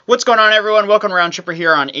What's going on, everyone? Welcome to Round Tripper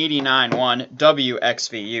here on 89.1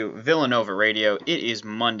 WXVU Villanova Radio. It is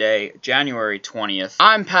Monday, January 20th.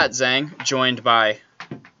 I'm Pat Zhang, joined by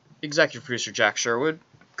executive producer Jack Sherwood,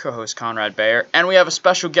 co-host Conrad Bayer, and we have a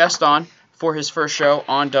special guest on for his first show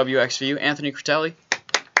on WXVU, Anthony Critelli.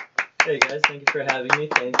 Hey guys, thank you for having me.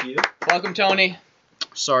 Thank you. Welcome, Tony.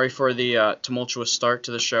 Sorry for the tumultuous start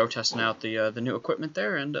to the show, testing out the new equipment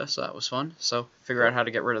there, and so that was fun. So figure out how to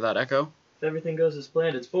get rid of that echo. If everything goes as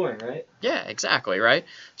planned, it's boring, right? Yeah, exactly, right?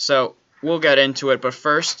 So we'll get into it, but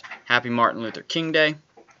first, happy Martin Luther King Day.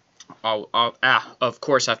 I'll of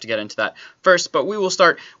course have to get into that first, but we will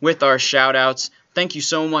start with our shout-outs. Thank you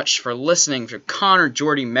so much for listening to Connor,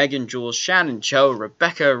 Jordy, Megan, Jules, Shannon, Joe,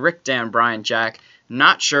 Rebecca, Rick, Dan, Brian, Jack,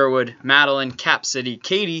 Not Sherwood, Madeline, Cap City,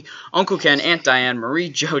 Katie, Uncle Ken, Aunt Diane, Marie,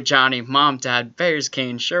 Joe, Johnny, Mom, Dad, Bears,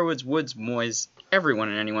 Kane, Sherwoods, Woods, Moyes, everyone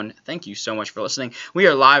and anyone. Thank you so much for listening. We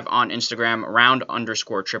are live on Instagram,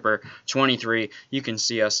 round_tripper23. You can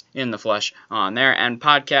see us in the flesh on there. And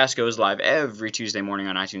podcast goes live every Tuesday morning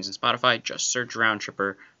on iTunes and Spotify. Just search Round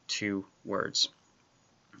Tripper, 2 words.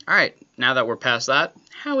 All right, now that we're past that,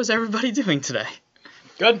 how is everybody doing today?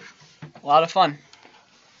 Good. A lot of fun.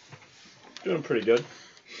 Doing pretty good.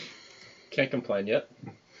 Can't complain yet.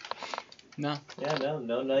 No. Yeah,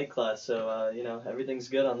 no night class, so everything's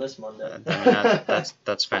good on this Monday.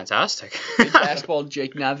 That's fantastic. Good basketball,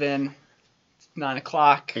 Jake Nevin, 9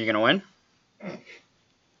 o'clock. Are you gonna win?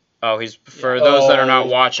 Oh, he's for those that are not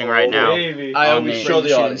watching right now. Baby. I on always the- show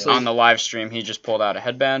the audience. On the live stream, he just pulled out a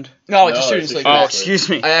headband. No, it's a No, shooting it's a sleeve. Oh, shooting excuse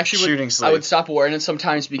me. I actually shooting would. sleeve. I would stop wearing it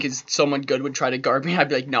sometimes because someone good would try to guard me. I'd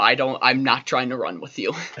be like, no, I don't. I'm not trying to run with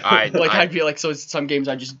you. I'd be like, so some games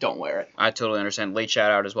I just don't wear it. I totally understand. Late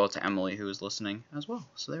shout out as well to Emily, who is listening as well.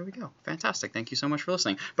 So there we go. Fantastic. Thank you so much for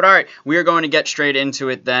listening. But all right, we are going to get straight into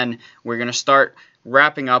it then. We're going to start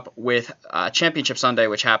wrapping up with Championship Sunday,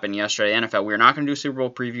 which happened yesterday. NFL, we're not going to do a Super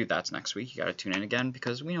Bowl preview. That's next week. You got to tune in again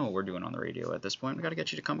because we know what we're doing on the radio at this point. We got to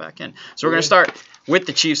get you to come back in. So we're going to start with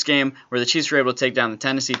the Chiefs game where the Chiefs were able to take down the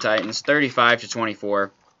Tennessee Titans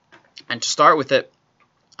 35-24. And to start with it,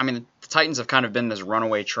 I mean, the Titans have kind of been this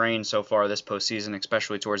runaway train so far this postseason,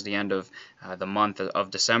 especially towards the end of the month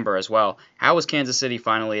of December as well. How was Kansas City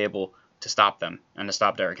finally able to stop them and to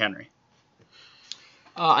stop Derrick Henry?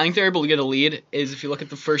 I think they're able to get a lead is if you look at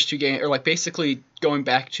the first 2 games, or like basically going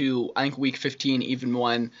back to, I think, week 15, even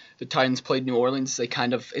when the Titans played New Orleans, they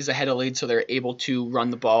kind of is ahead of lead, so they're able to run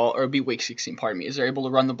the ball, or it'd be week 16, is they're able to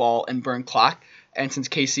run the ball and burn clock. And since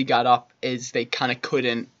KC got up, is they kind of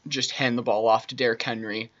couldn't just hand the ball off to Derrick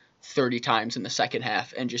Henry 30 times in the second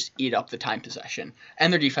half and just eat up the time possession.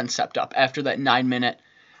 And their defense stepped up after that 9-minute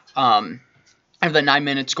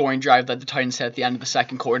scoring drive that the Titans had at the end of the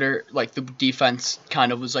second quarter. Like, the defense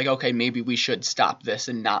kind of was like, okay, maybe we should stop this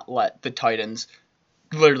and not let the Titans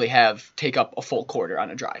literally take up a full quarter on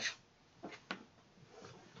a drive.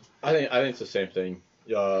 I think it's the same thing.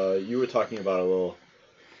 You were talking about a little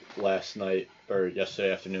last night or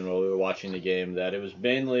yesterday afternoon while we were watching the game that it was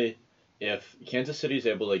mainly if Kansas City's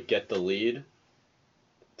able to get the lead,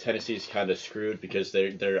 Tennessee's kind of screwed because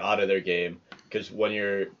they're out of their game. Because when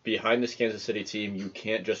you're behind this Kansas City team, you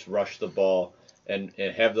can't just rush the ball and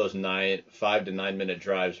have those 5 to 9 minute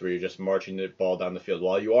drives where you're just marching the ball down the field.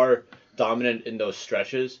 While you are dominant in those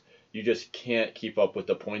stretches, you just can't keep up with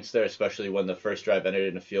the points there, especially when the first drive ended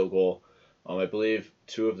in a field goal. I believe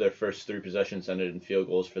 2 of their first 3 possessions ended in field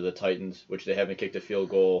goals for the Titans, which they haven't kicked a field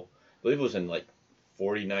goal. I believe it was in like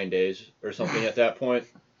 49 days or something at that point,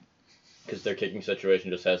 because their kicking situation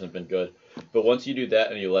just hasn't been good. But once you do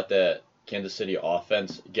that and you let that Kansas City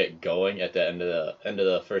offense get going at the end of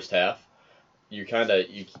the first half, you can't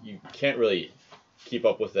really keep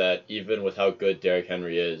up with that, even with how good Derrick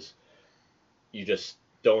Henry is. You just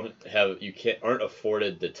aren't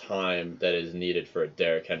afforded the time that is needed for a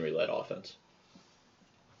Derrick Henry led offense.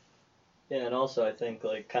 Yeah, and also I think,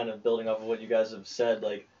 like, kind of building off of what you guys have said,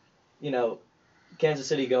 like, Kansas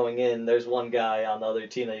City going in, there's one guy on the other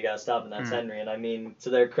team that you got to stop, and that's Henry. And I mean, to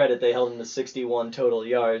their credit, they held him to 61 total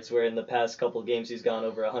yards, where in the past couple of games he's gone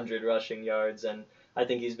over 100 rushing yards, and I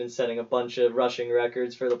think he's been setting a bunch of rushing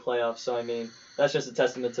records for the playoffs. So, I mean, that's just a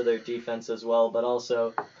testament to their defense as well. But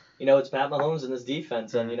also, it's Pat Mahomes and his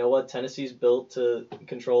defense, and you know what? Tennessee's built to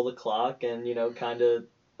control the clock and, kind of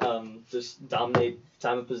just dominate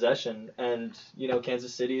time of possession. And,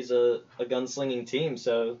 Kansas City's a gunslinging team,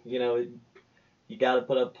 so, you got to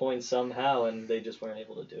put up points somehow, and they just weren't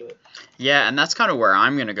able to do it. Yeah, and that's kind of where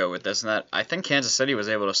I'm going to go with this, and that I think Kansas City was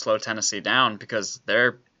able to slow Tennessee down because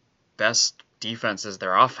their best defense is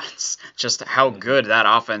their offense. Just how good that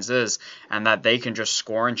offense is, and that they can just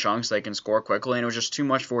score in chunks, they can score quickly, and it was just too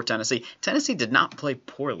much for Tennessee. Tennessee did not play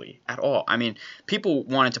poorly at all. I mean, people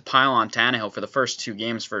wanted to pile on Tannehill for the first 2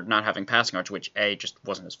 games for not having passing yards, which just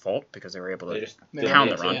wasn't his fault because they were able to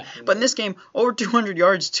pound the run. Yeah. But in this game, over 200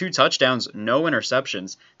 yards, 2 touchdowns, no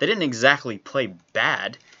interceptions. They didn't exactly play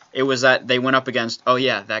bad. It was that they went up against,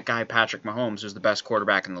 that guy Patrick Mahomes, who's the best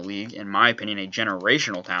quarterback in the league, in my opinion, a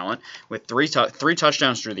generational talent, with 3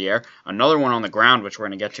 touchdowns through the air, another one on the ground, which we're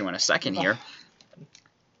going to get to in a second here.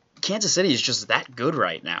 Kansas City is just that good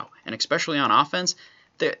right now, and especially on offense,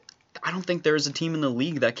 I don't think there is a team in the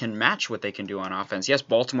league that can match what they can do on offense. Yes,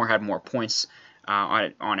 Baltimore had more points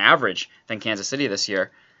on average than Kansas City this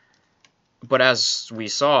year, but as we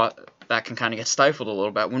saw, that can kind of get stifled a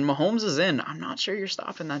little bit. When Mahomes is in, I'm not sure you're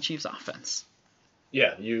stopping that Chiefs offense.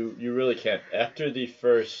 Yeah, you really can't. After I think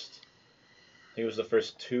it was the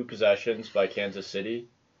first 2 possessions by Kansas City,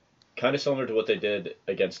 kind of similar to what they did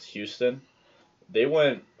against Houston, they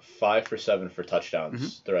went 5 for 7 for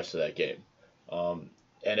touchdowns the rest of that game. And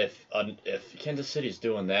if Kansas City's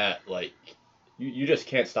doing that, like, you just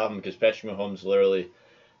can't stop them because Patrick Mahomes literally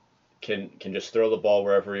can just throw the ball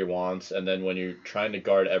wherever he wants, and then when you're trying to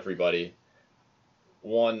guard everybody,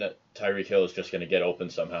 Tyreek Hill is just going to get open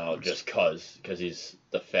somehow just because he's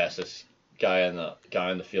the fastest guy in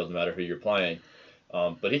the field no matter who you're playing.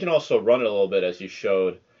 But he can also run it a little bit, as you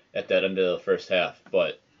showed at that end of the first half.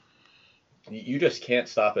 But you just can't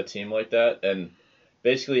stop a team like that, and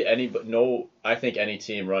basically I think any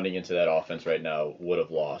team running into that offense right now would have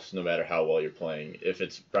lost, no matter how well you're playing, if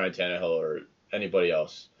it's Brian Tannehill or anybody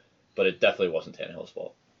else. But it definitely wasn't Tannehill's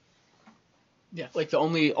fault. Yeah, like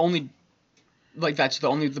the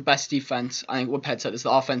best defense, I think what Pat said, is the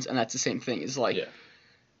offense, and that's the same thing. Is like,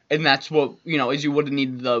 and that's what, as you would have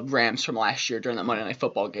needed the Rams from last year during that Monday Night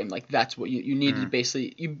Football game. Like, that's what you need to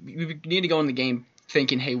basically, you need to go in the game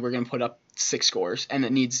thinking, hey, we're going to put up 6 scores, and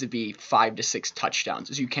it needs to be 5 to 6 touchdowns,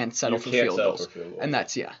 as you can't settle for field goals. And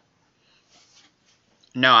that's,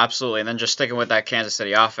 No, absolutely. And then just sticking with that Kansas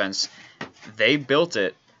City offense, they built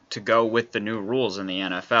it to go with the new rules in the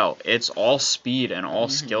NFL. It's all speed and all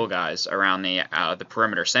skill guys around the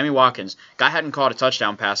perimeter. Sammy Watkins, guy hadn't caught a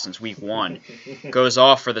touchdown pass since week 1, goes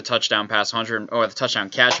off for the touchdown pass, the touchdown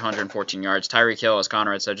catch, 114 yards. Tyreek Hill, as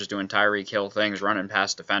Connor had said, just doing Tyreek Hill things, running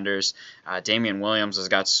past defenders. Damian Williams has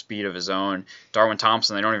got speed of his own. Darwin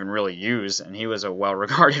Thompson, they don't even really use, and he was a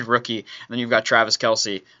well-regarded rookie. And then you've got Travis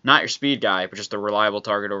Kelce, not your speed guy, but just a reliable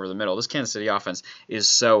target over the middle. This Kansas City offense is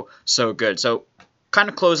so good. So, kind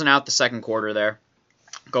of closing out the second quarter there,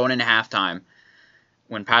 going into halftime,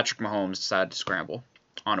 when Patrick Mahomes decided to scramble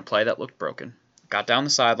on a play that looked broken. Got down the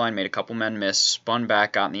sideline, made a couple men miss, spun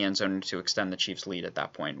back, got in the end zone to extend the Chiefs' lead at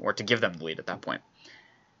that point, or to give them the lead at that point.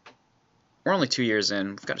 We're only 2 years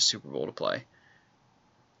in. We've got a Super Bowl to play.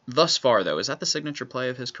 Thus far, though, is that the signature play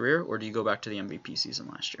of his career, or do you go back to the MVP season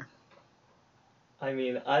last year? I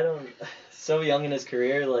mean, so young in his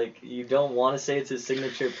career, like, you don't want to say it's his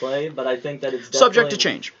signature play, but I think that it's definitely... Subject to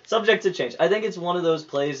change. Subject to change. I think it's one of those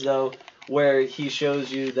plays, though, where he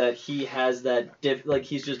shows you that he has that,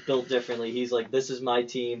 he's just built differently. He's like, this is my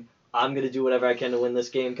team. I'm going to do whatever I can to win this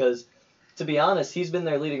game, because, to be honest, he's been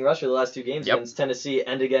their leading rusher the last 2 games against Tennessee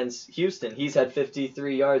and against Houston. He's had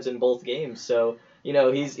 53 yards in both games, so...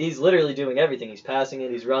 he's literally doing everything. He's passing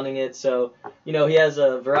it, he's running it. So, he has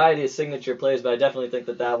a variety of signature plays, but I definitely think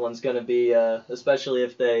that one's going to be, especially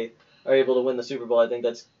if they are able to win the Super Bowl, I think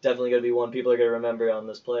that's definitely going to be one people are going to remember on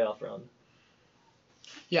this playoff run.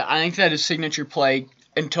 Yeah, I think that his signature play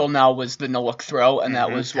until now was the no-look throw, and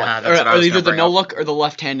that was what, what or either the no-look or the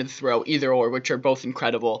left-handed throw, either or, which are both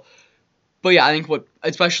incredible. But yeah, I think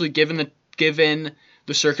especially given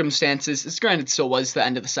the circumstances, it's granted it still was the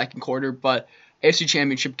end of the second quarter, but AFC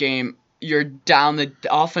Championship game, you're down. The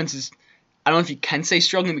offense is, I don't know if you can say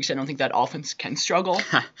struggling, because I don't think that offense can struggle.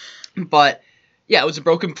 But, yeah, it was a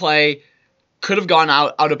broken play. Could have gone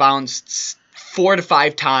out of bounds 4 to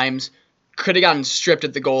 5 times. Could have gotten stripped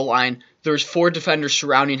at the goal line. There was 4 defenders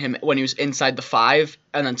surrounding him when he was inside the 5,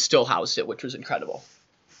 and then still housed it, which was incredible.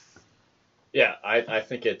 Yeah, I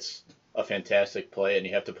think it's a fantastic play, and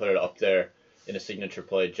you have to put it up there in a signature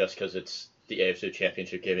play just because it's the AFC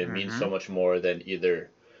Championship game. It means so much more than either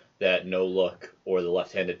that no look or the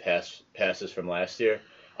left-handed passes from last year.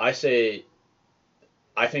 I think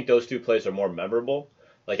those 2 plays are more memorable.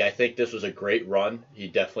 Like, I think this was a great run. He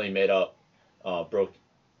definitely made up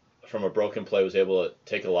from a broken play, was able to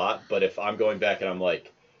take a lot. But if I'm going back and I'm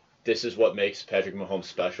like, this is what makes Patrick Mahomes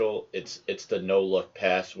special, it's the no look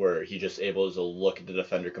pass where he just able to look at the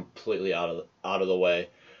defender completely out of the way,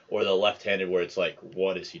 or the left-handed where it's like,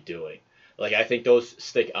 what is he doing? Like, I think those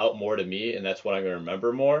stick out more to me, and that's what I'm going to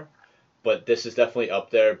remember more. But this is definitely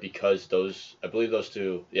up there because I believe those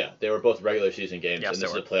two, they were both regular season games, Yes, and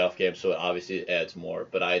this they is a playoff game, so it obviously adds more.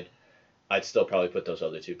 But I'd still probably put those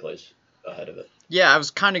other two plays ahead of it. Yeah, I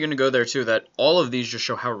was kind of going to go there too, that all of these just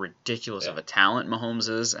show how ridiculous Yeah. of a talent Mahomes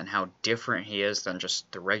is and how different he is than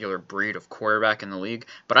just the regular breed of quarterback in the league.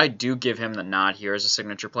 But I do give him the nod here as a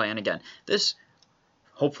signature play. And again, this,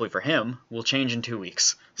 hopefully for him, will change in 2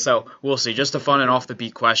 weeks. So we'll see. Just a fun and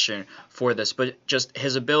off-the-beat question for this. But just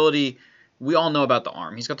his ability, we all know about the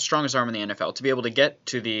arm. He's got the strongest arm in the NFL. To be able to get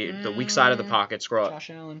to the weak side of the pocket, scroll up. Josh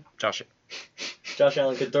Allen. Josh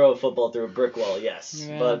Allen could throw a football through a brick wall, yes.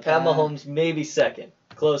 Yeah, but Pat Pat. Mahomes maybe second.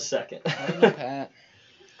 Close second. I don't know, Pat.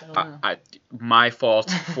 I don't know. My fault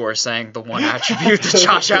for saying the one attribute that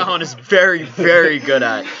Josh Allen is very, very good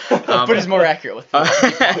at. But he's more accurate with the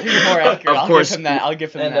He's more accurate. Of course. I'll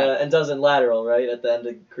give him that. And doesn't lateral, right, at the end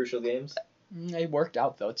of crucial games? It worked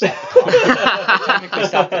out, though. It stopped the clock. Technically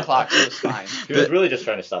stopped the clock, so it's fine. He was really just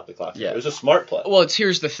trying to stop the clock. Yeah. It was a smart play. Well,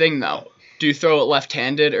 here's the thing, though. Do you throw it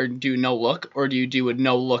left-handed or do no look, or do you do a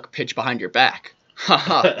no-look pitch behind your back? To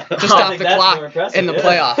I stop think the that's more clock impressive, in the yeah.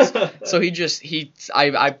 playoffs. So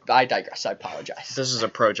I digress. I apologize. This is a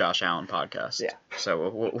pro Josh Allen podcast. Yeah.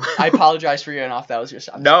 So I apologize for getting off. That was your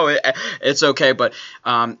subject. no, it's okay. But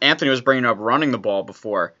Anthony was bringing up running the ball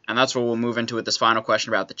before, and that's what we'll move into with this final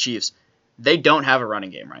question about the Chiefs. They don't have a running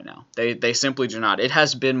game right now. They simply do not. It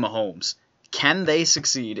has been Mahomes. Can they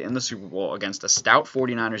succeed in the Super Bowl against a stout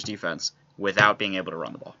 49ers defense without being able to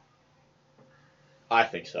run the ball? I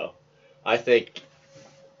think so. I think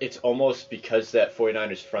it's almost because that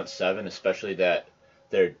 49ers front seven, especially that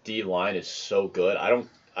their D line is so good. I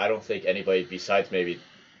don't think anybody besides maybe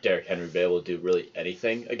Derrick Henry will be able to do really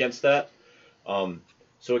anything against that.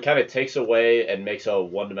 So it kind of takes away and makes a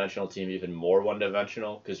one-dimensional team even more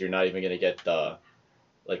one-dimensional because you're not even going to get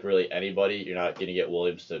really anybody. You're not going to get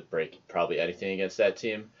Williams to break probably anything against that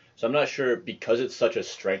team. So I'm not sure, because it's such a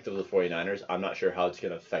strength of the 49ers, I'm not sure how it's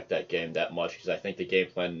going to affect that game that much because I think the game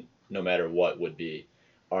plan, no matter what, would be,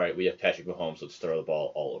 all right, we have Patrick Mahomes, let's throw the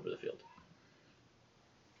ball all over the field.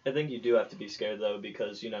 I think you do have to be scared, though,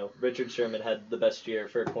 because, Richard Sherman had the best year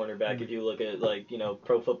for a cornerback. If you look at,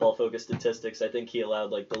 Pro Football Focus statistics, I think he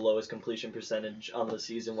allowed, the lowest completion percentage on the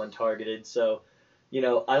season when targeted. So, I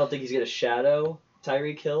don't think he's going to shadow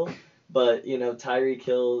Tyreek Hill. But, Tyreek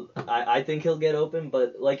Hill, I think he'll get open.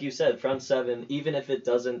 But like you said, front seven, even if it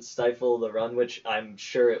doesn't stifle the run, which I'm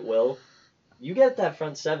sure it will, you get that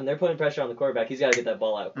front seven. They're putting pressure on the quarterback. He's got to get that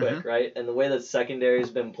ball out quick, right? And the way that secondary's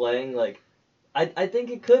been playing, I think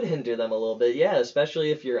it could hinder them a little bit, yeah,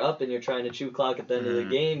 especially if you're up and you're trying to chew clock at the end of the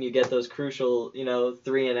game. You get those crucial,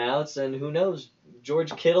 3 and outs, and who knows,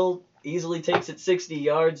 George Kittle easily takes it 60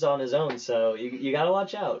 yards on his own, so you got to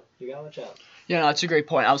watch out. Yeah, no, that's a great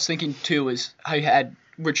point. I was thinking, too, is I had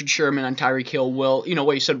Richard Sherman on Tyreek Hill. What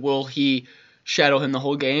you said, will he shadow him the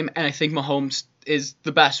whole game? And I think Mahomes is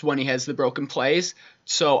the best when he has the broken plays.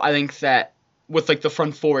 So I think that with the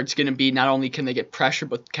front four, it's going to be not only can they get pressure,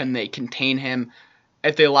 but can they contain him?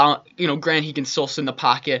 If they allow, Grant, he can still sit in the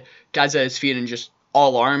pocket, guys at his feet, and just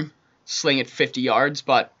all arm, sling it 50 yards.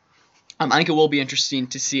 But I think it will be interesting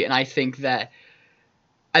to see. And I think that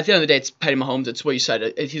at the end of the day, it's Patty Mahomes. It's what you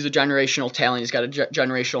said. He's a generational talent. He's got a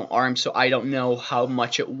generational arm. So I don't know how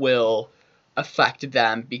much it will affect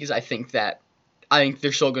them because I think they're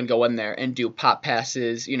still going to go in there and do pop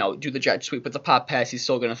passes, do the jet sweep with the pop pass. He's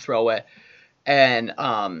still going to throw it. And,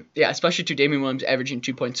 especially to Damian Williams averaging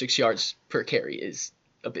 2.6 yards per carry is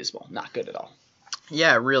abysmal. Not good at all.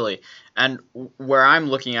 Yeah, really. And where I'm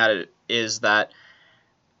looking at it is that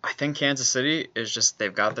I think Kansas City is just,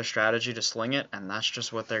 they've got their strategy to sling it, and that's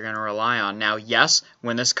just what they're going to rely on. Now, yes,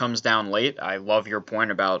 when this comes down late, I love your point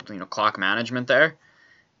about, clock management there.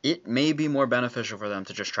 It may be more beneficial for them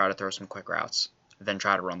to just try to throw some quick routes than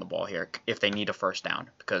try to run the ball here if they need a first down.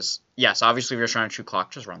 Because, yes, obviously if you're trying to chew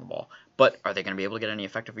clock, just run the ball. But are they going to be able to get any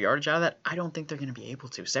effective yardage out of that? I don't think they're going to be able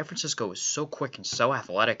to. San Francisco is so quick and so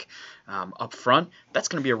athletic up front. That's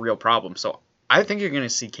going to be a real problem. So I think you're going to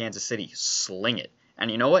see Kansas City sling it. And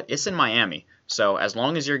you know what? It's in Miami. So as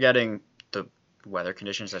long as you're getting the weather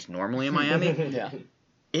conditions that's normally in Miami, Yeah.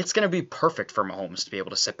 it's going to be perfect for Mahomes to be able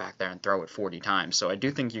to sit back there and throw it 40 times. So I do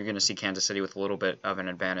think you're going to see Kansas City with a little bit of an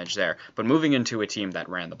advantage there. But moving into a team that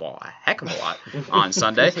ran the ball a heck of a lot on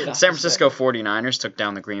Sunday, San Francisco 49ers took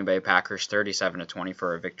down the Green Bay Packers 37-20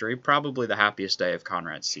 for a victory. Probably the happiest day of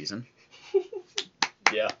Conrad's season.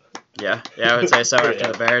 Yeah. Yeah, I would say so after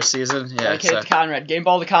Yeah. the Bears season. Yeah, Dedicated to Conrad. Game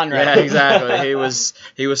ball to Conrad. yeah, exactly.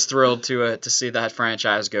 He was thrilled to see that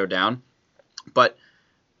franchise go down. But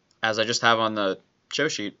as I just have on the show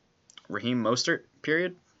sheet, Raheem Mostert,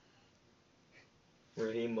 period?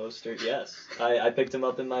 Raheem Mostert, yes. I picked him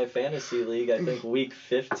up in my fantasy league, I think week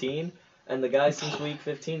 15, and the guy since week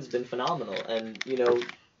 15 has been phenomenal. And,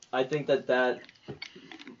 I think that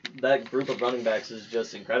group of running backs is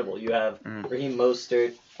just incredible. You have Raheem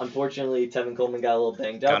Mostert. Unfortunately, Tevin Coleman got a little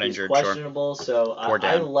banged up. Got He's injured, questionable, so Poor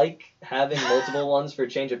I Dan. like having multiple ones for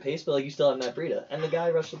change of pace, but you still have Matt Breida. And the guy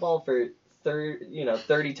rushed the ball for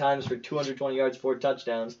 30 times for 220 yards, 4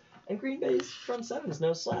 touchdowns. And Green Bay's front seven is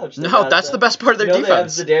no slouch. No, that's the best part of their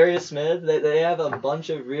defense. They have Zadarius Smith. They have a bunch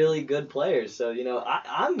of really good players. So,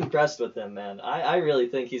 I'm impressed with him, man. I really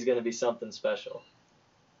think he's going to be something special.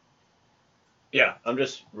 Yeah, I'm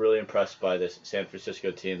just really impressed by this San Francisco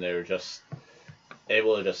team. They were just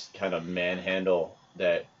able to just kind of manhandle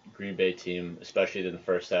that Green Bay team, especially in the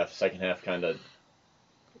first half. Second half kind of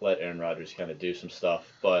let Aaron Rodgers kind of do some stuff.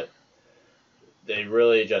 But they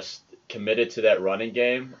really just committed to that running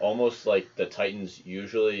game, almost like the Titans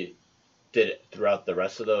usually did it throughout the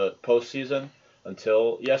rest of the postseason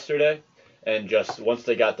until yesterday. And just once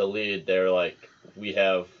they got the lead, they're like, we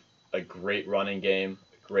have a great running game,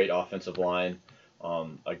 great offensive line,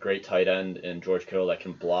 a great tight end in George Kittle that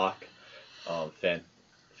can block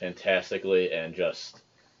fantastically, and just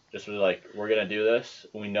really like, we're going to do this.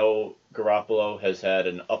 We know Garoppolo has had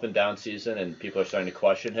an up and down season, and people are starting to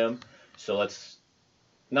question him. So let's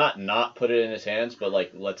not put it in his hands, but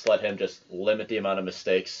let's let him just limit the amount of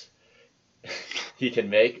mistakes he can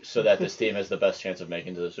make so that this team has the best chance of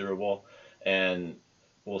making to the Super Bowl. And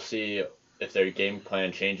we'll see if their game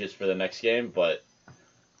plan changes for the next game, but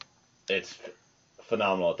it's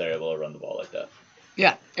phenomenal that they're able to run the ball like that.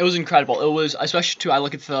 Yeah, it was incredible. It was, especially too, I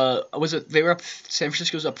look at they were up, San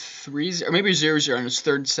Francisco was up 3-0, or maybe 0-0 in his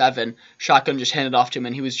third 7. Shotgun just handed off to him,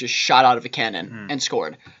 and he was just shot out of a cannon and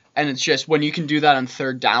scored. And it's just, when you can do that on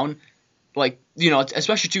third down,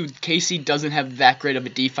 especially too, KC doesn't have that great of a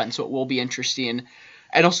defense, so it will be interesting.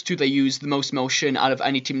 And also too, they use the most motion out of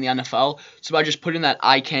any team in the NFL. So by just putting that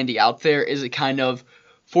eye candy out there, it kind of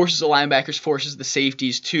forces the linebackers, forces the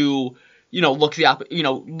safeties to,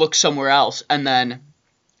 look somewhere else. And then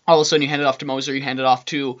all of a sudden you hand it off to Moser, you hand it off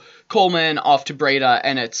to Coleman, off to Breida,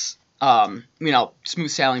 and it's, smooth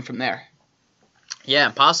sailing from there. Yeah,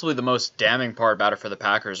 and possibly the most damning part about it for the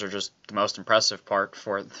Packers, or just the most impressive part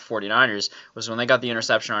for the 49ers, was when they got the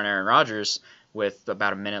interception on Aaron Rodgers with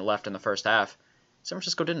about a minute left in the first half. San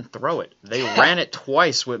Francisco didn't throw it. They ran it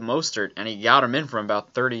twice with Mostert, and he got him in from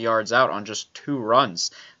about 30 yards out on just 2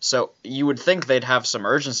 runs. So you would think they'd have some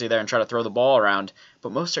urgency there and try to throw the ball around,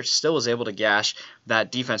 but Mostert still was able to gash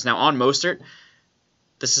that defense. Now, on Mostert,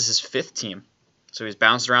 this is his 5th team, so he's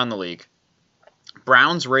bounced around the league.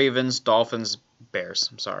 Browns, Ravens, Dolphins, Bears.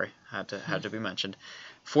 I'm sorry, had to be mentioned.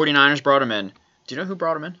 49ers brought him in. Do you know who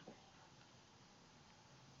brought him in?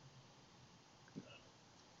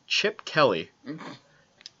 Chip Kelly.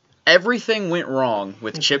 Everything went wrong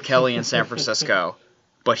with Chip Kelly in San Francisco,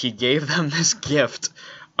 but he gave them this gift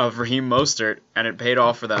of Raheem Mostert, and it paid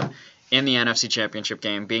off for them in the NFC Championship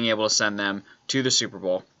game, being able to send them to the Super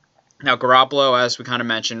Bowl. Now, Garoppolo, as we kind of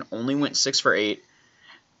mentioned, only went 6 for 8.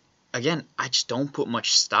 Again, I just don't put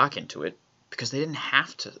much stock into it because they didn't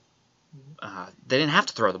have to. They didn't have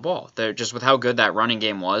to throw the ball. They're just with how good that running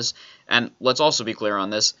game was. And let's also be clear on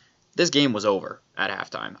this. This game was over at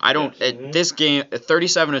halftime. This game,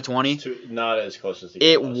 37-20. Not as close as the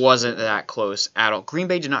game was. It wasn't that close at all. Green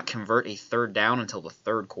Bay did not convert a third down until the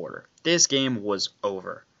third quarter. This game was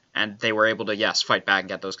over, and they were able to fight back and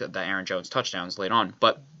get the Aaron Jones touchdowns late on.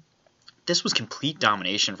 But this was complete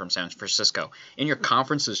domination from San Francisco in your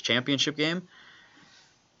conference's championship game.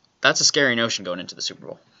 That's a scary notion going into the Super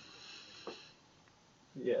Bowl.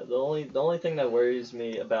 Yeah, the only thing that worries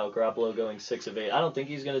me about Garoppolo going 6 of 8, I don't think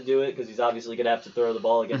he's going to do it because he's obviously going to have to throw the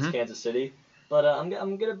ball against Kansas City. But I'm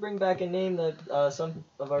going to bring back a name that some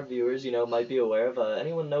of our viewers, might be aware of.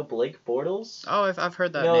 Anyone know Blake Bortles? Oh, I've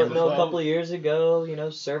heard that name before. A couple of years ago,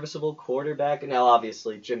 serviceable quarterback. Now,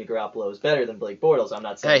 obviously, Jimmy Garoppolo is better than Blake Bortles. I'm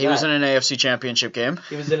not saying Hey, he was in an AFC Championship game.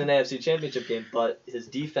 He was in an AFC Championship game, but his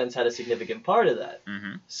defense had a significant part of that.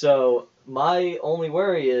 Mm-hmm. So my only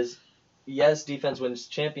worry is, yes, defense wins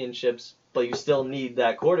championships, but you still need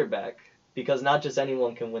that quarterback. Because not just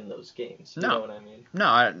anyone can win those games. You know what I mean?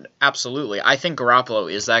 No, absolutely. I think Garoppolo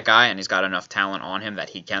is that guy, and he's got enough talent on him that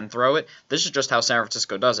he can throw it. This is just how San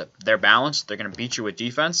Francisco does it. They're balanced. They're going to beat you with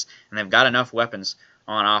defense, and they've got enough weapons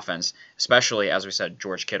on offense, especially, as we said,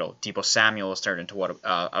 George Kittle. Deebo Samuel has turned into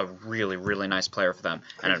a really, really nice player for them.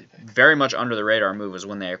 And a very much under-the-radar move was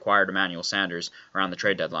when they acquired Emmanuel Sanders around the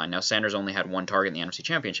trade deadline. Now, Sanders only had 1 target in the NFC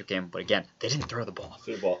Championship game, but again, they didn't throw the ball.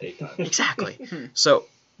 Threw the ball 8 times. Exactly. So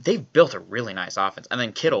they've built a really nice offense. And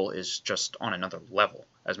then Kittle is just on another level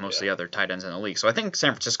as most of the other tight ends in the league. So I think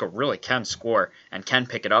San Francisco really can score and can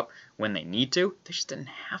pick it up when they need to. They just didn't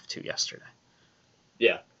have to yesterday.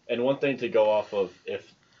 Yeah, and one thing to go off of,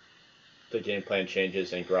 if the game plan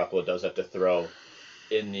changes and Garoppolo does have to throw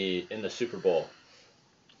in the Super Bowl,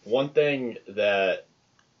 one thing that,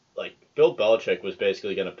 like, Bill Belichick was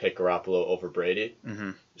basically going to pick Garoppolo over Brady.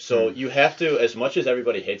 Mm-hmm. So you have to, as much as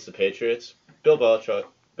everybody hates the Patriots, Bill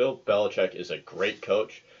Belichick is a great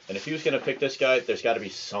coach, and if he was going to pick this guy, there's got to be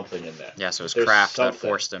something in there. Yeah, so it was There's Kraft that something.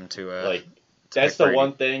 forced him to Like, to that's pick the Brady.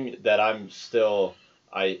 one thing that I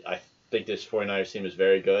think this 49ers team is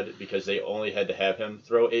very good, because they only had to have him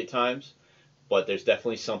throw 8 times, but there's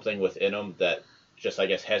definitely something within him that just, I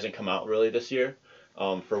guess, hasn't come out really this year,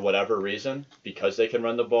 for whatever reason, because they can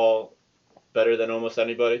run the ball better than almost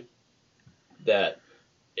anybody, that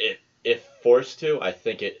if forced to, I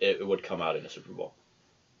think it would come out in the Super Bowl.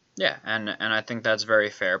 Yeah, and I think that's very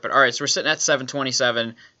fair. But all right, so we're sitting at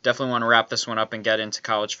 7:27. Definitely want to wrap this one up and get into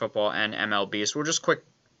college football and MLB. So we'll just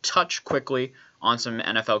touch quickly on some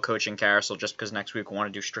NFL coaching carousel, just because next week we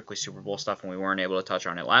want to do strictly Super Bowl stuff and we weren't able to touch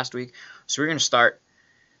on it last week. So we're going to start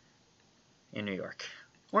in New York.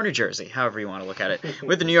 Or New Jersey, however you want to look at it,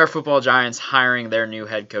 with the New York Football Giants hiring their new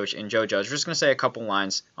head coach in Joe Judge. We're just going to say a couple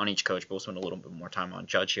lines on each coach, but we'll spend a little bit more time on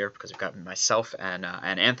Judge here because we've got myself and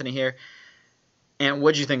Anthony here. And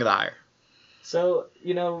what did you think of the hire? So,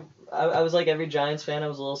 I was like every Giants fan, I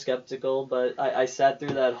was a little skeptical, but I sat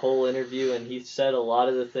through that whole interview and he said a lot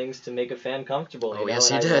of the things to make a fan comfortable. Oh, yes,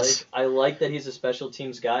 he and did. I like that he's a special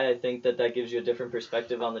teams guy. I think that gives you a different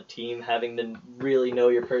perspective on the team, having to really know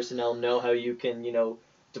your personnel, know how you can,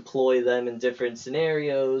 deploy them in different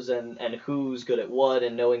scenarios and who's good at what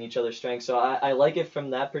and knowing each other's strengths. So I like it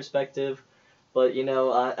from that perspective. But,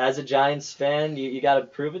 as a Giants fan, you got to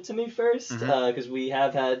prove it to me first, because we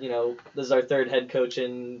have had, this is our third head coach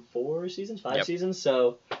in 5 seasons.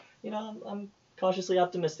 So, I'm cautiously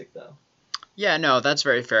optimistic, though. Yeah, no, that's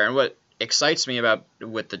very fair. And what excites me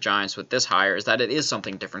with the Giants with this hire is that it is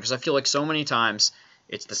something different, because I feel like so many times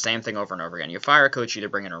it's the same thing over and over again. You fire a coach, you either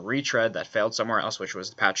bring in a retread that failed somewhere else, which was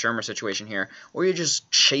the Pat Shurmur situation here, or you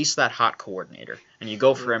just chase that hot coordinator and you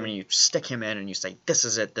go for him and you stick him in and you say, this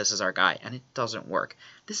is it, this is our guy, and it doesn't work.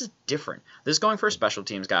 This is different. This is going for a special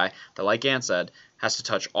teams guy that, like Ant said, has to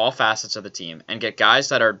touch all facets of the team and get guys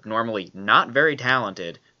that are normally not very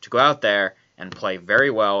talented to go out there and play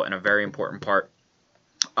very well in a very important part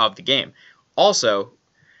of the game. Also,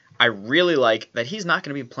 I really like that he's not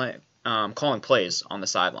going to be calling plays on the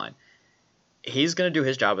sideline. He's going to do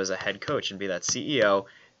his job as a head coach and be that CEO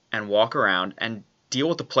and walk around and deal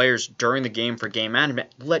with the players during the game for game management.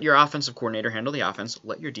 Let your offensive coordinator handle the offense.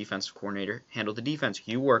 Let your defensive coordinator handle the defense.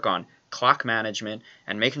 You work on clock management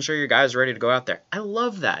and making sure your guys are ready to go out there. I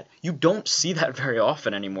love that. You don't see that very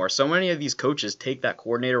often anymore. So many of these coaches take that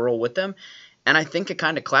coordinator role with them, and I think it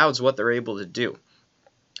kind of clouds what they're able to do.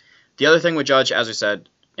 The other thing with Judge, as we said,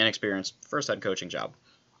 inexperienced, first head coaching job.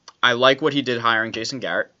 I like what he did hiring Jason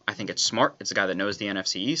Garrett. I think it's smart. It's a guy that knows the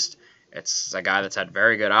NFC East. It's a guy that's had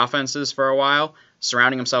very good offenses for a while.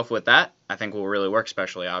 Surrounding himself with that, I think will really work,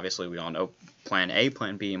 especially, obviously, we all know Plan A,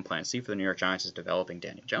 Plan B, and Plan C for the New York Giants is developing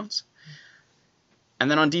Daniel Jones.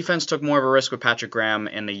 And then on defense, took more of a risk with Patrick Graham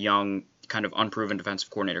and the young, kind of unproven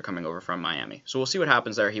defensive coordinator coming over from Miami. So we'll see what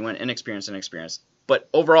happens there. He went inexperienced. But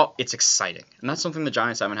overall, it's exciting. And that's something the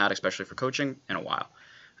Giants haven't had, especially for coaching, in a while.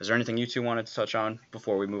 Is there anything you two wanted to touch on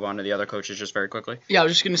before we move on to the other coaches just very quickly? Yeah, I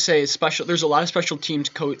was just going to say there's a lot of special teams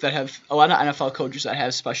that have a lot of NFL coaches that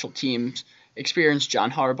have special teams experience. John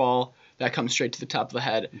Harbaugh, that comes straight to the top of the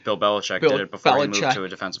head. Bill Belichick did it before he moved to a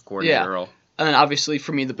defensive coordinator role. And then obviously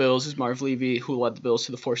for me, the Bills is Marv Levy, who led the Bills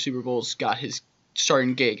to the 4 Super Bowls, got his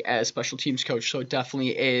starting gig as special teams coach. So it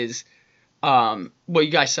definitely is what you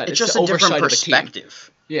guys said. It's just a different perspective.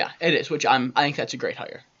 Yeah, it is, which I think that's a great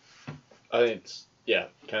hire. I think it's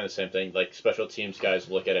kind of the same thing. Like, special teams guys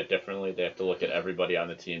look at it differently. They have to look at everybody on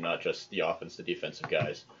the team, not just the offense, the defensive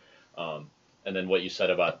guys. And then what you said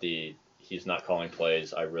about he's not calling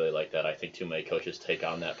plays, I really like that. I think too many coaches take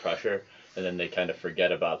on that pressure, and then they kind of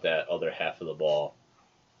forget about that other half of the ball,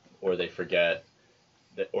 or they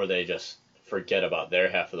just forget about their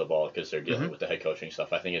half of the ball because they're dealing with the head coaching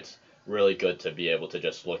stuff. I think it's really good to be able to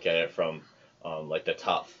just look at it from like the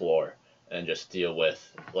top floor and just deal with,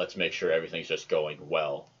 let's make sure everything's just going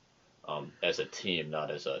well as a team, not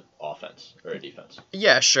as an offense or a defense.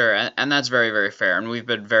 Yeah, sure, and that's very, very fair. And we've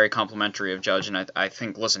been very complimentary of Judge, and I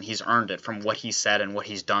think, listen, he's earned it from what he said and what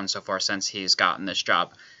he's done so far since he's gotten this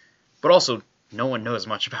job. But also, no one knows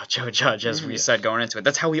much about Joe Judge, as we Yes. said going into it.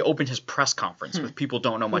 That's how he opened his press conference with people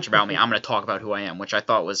don't know much about me. I'm going to talk about who I am, which I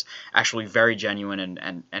thought was actually very genuine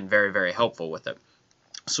and very, very helpful with it.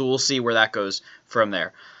 So we'll see where that goes from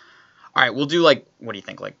there. All right, we'll do what do you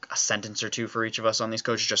think, a sentence or two for each of us on these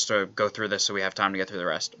coaches just to go through this so we have time to get through the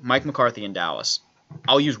rest. Mike McCarthy in Dallas.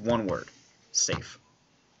 I'll use one word. Safe.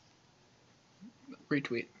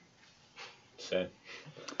 Retweet. Same.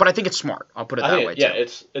 But I think it's smart. I'll put it that way, Yeah,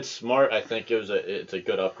 too. it's smart. I think it's a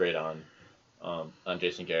good upgrade on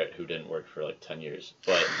Jason Garrett, who didn't work for 10 years.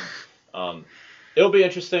 But it'll be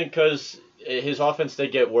interesting because his offense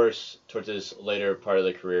did get worse towards his later part of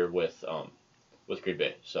the career with Green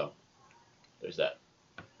Bay. So there's that.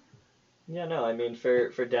 Yeah, no, I mean,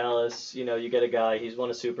 for Dallas, you get a guy, he's won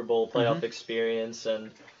a Super Bowl playoff experience,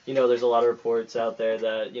 and, there's a lot of reports out there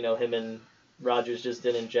that, him and Rodgers just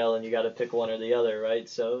didn't gel, and you got to pick one or the other, right?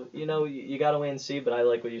 So, you got to wait and see, but I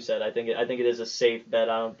like what you said. I think it is a safe bet.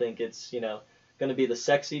 I don't think it's, going to be the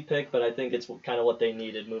sexy pick, but I think it's kind of what they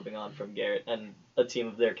needed moving on from Garrett and a team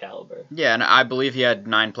of their caliber. Yeah, and I believe he had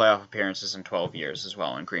 9 playoff appearances in 12 years as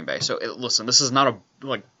well in Green Bay. So, listen, this is not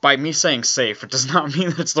by me saying safe, it does not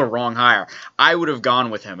mean it's the wrong hire. I would have gone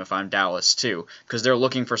with him if I'm Dallas, too, because they're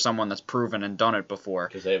looking for someone that's proven and done it before.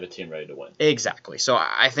 Because they have a team ready to win. Exactly. So,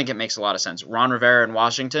 I think it makes a lot of sense. Ron Rivera in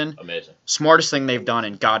Washington, Amazing. smartest thing they've done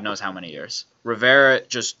in God knows how many years. Rivera,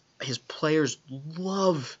 his players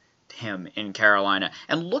love him in Carolina.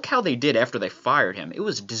 And look how they did after they fired him. It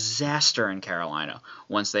was a disaster in Carolina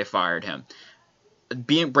once they fired him.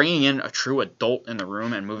 Bringing in a true adult in the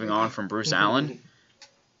room and moving on from Bruce Allen,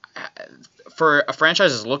 for a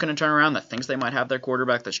franchise that's looking to turn around, that thinks they might have their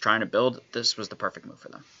quarterback that's trying to build, this was the perfect move for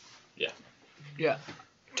them. Yeah.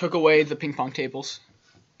 Took away the ping pong tables.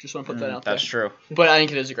 Just want to put that out there. That's true. But I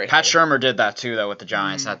think it is a great Pat hire. Shermer did that too, though, with the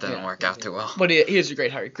Giants. That didn't Yeah. work out too well. But he is a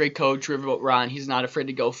great hire. Great coach, Riverboat Ron. He's not afraid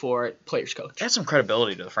to go for it. Players coach. It had some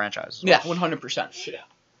credibility to the franchise as well. Yeah, 100%. Yeah. All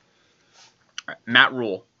right, Matt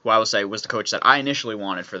Rule, who I will say was the coach that I initially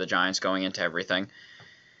wanted for the Giants going into everything,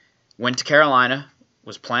 went to Carolina,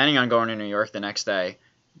 was planning on going to New York the next day,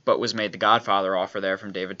 but was made the Godfather offer there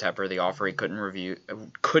from David Tepper. The offer he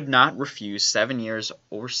could not refuse. 7 years,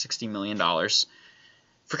 over $60 million.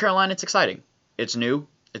 For Carolina, it's exciting. It's new.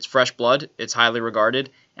 It's fresh blood. It's highly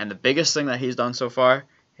regarded. And the biggest thing that he's done so far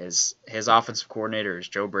is his offensive coordinator is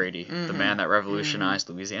Joe Brady, the man that revolutionized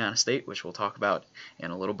Louisiana State, which we'll talk about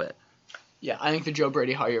in a little bit. Yeah, I think the Joe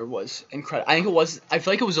Brady hire was incredible. I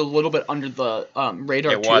feel like it was a little bit under the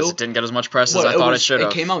radar, It too. was. It didn't get as much press as I thought it should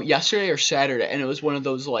have. It came out yesterday or Saturday, and it was one of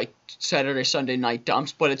those, Saturday, Sunday night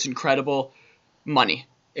dumps, but it's incredible money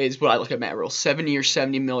is what I look at Matt Rule. 7 years,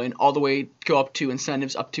 $70 million, all the way go up to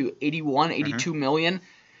incentives up to $82 million.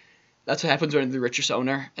 That's what happens when you're the richest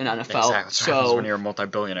owner in NFL. Exactly. That's what happens when you're a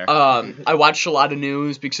multi-billionaire. I watched a lot of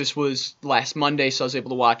news because this was last Monday, so I was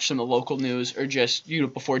able to watch some of the local news or just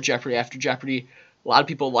before Jeopardy, after Jeopardy. A lot of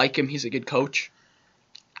people like him. He's a good coach.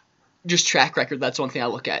 Just track record, that's one thing I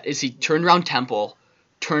look at. Is he turned around Temple,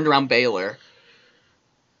 turned around Baylor?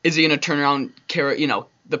 Is he going to turn around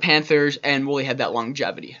the Panthers, and will he have that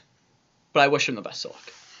longevity? But I wish him the best of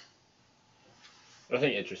luck. I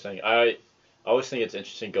think interesting. I always think it's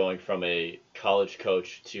interesting going from a college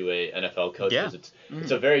coach to a NFL coach. Yeah.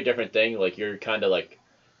 It's a very different thing. You're kind of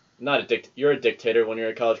you're a dictator when you're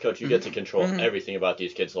a college coach. You get to control everything about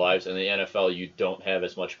these kids' lives. In the NFL, you don't have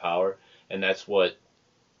as much power, and that's what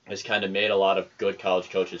has kind of made a lot of good college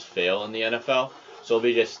coaches fail in the NFL. So it'll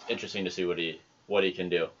be just interesting to see what he can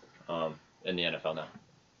do in the NFL now.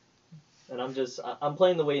 And I'm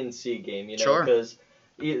playing the wait and see game, Sure. because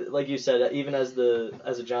like you said, even as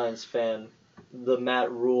a Giants fan, the Matt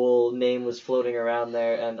Rule name was floating around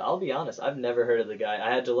there, and I'll be honest, I've never heard of the guy. I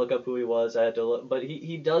had to look up who he was. But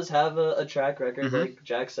he does have a track record, like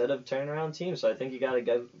Jack said, of turning around teams. So I think you got to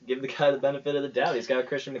give the guy the benefit of the doubt. He's got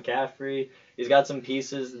Christian McCaffrey. He's got some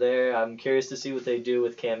pieces there. I'm curious to see what they do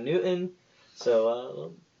with Cam Newton.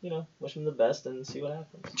 So wish him the best and see what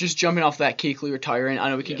happens. Just jumping off that, Kuechly retiring. I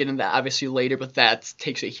know we can get into that obviously later, but that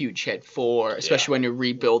takes a huge hit especially when you're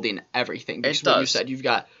rebuilding everything. Because what you said, you've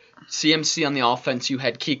got CMC on the offense, you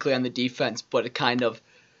had Kuechly on the defense, but it kind of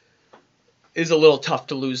is a little tough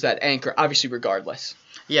to lose that anchor, obviously regardless.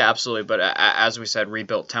 Yeah, absolutely. But as we said,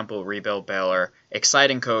 rebuilt Temple, rebuilt Baylor.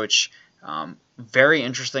 Exciting coach. Very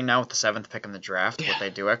interesting now with the 7th pick in the draft, what they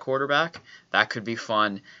do at quarterback. That could be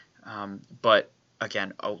fun. But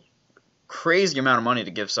again, a crazy amount of money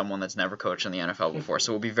to give someone that's never coached in the NFL before.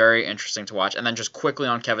 So it will be very interesting to watch. And then just quickly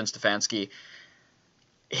on Kevin Stefanski,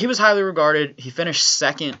 he was highly regarded. He finished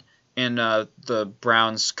second in the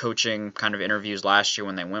Browns coaching kind of interviews last year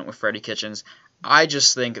when they went with Freddie Kitchens. I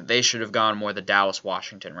just think they should have gone more the Dallas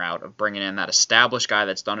Washington route of bringing in that established guy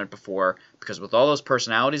that's done it before. Because with all those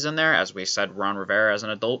personalities in there, as we said, Ron Rivera as an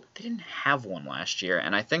adult, they didn't have one last year.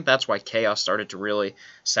 And I think that's why chaos started to really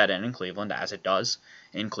set in Cleveland, as it does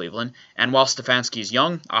in Cleveland. And while Stefanski's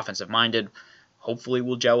young, offensive-minded, hopefully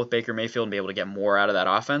will gel with Baker Mayfield and be able to get more out of that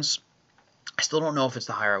offense, I still don't know if it's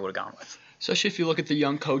the hire I would have gone with. Especially if you look at the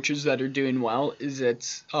young coaches that are doing well,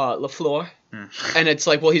 it's LaFleur. And it's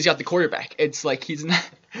like, well, he's got the quarterback. It's like he's not.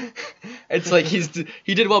 It's like he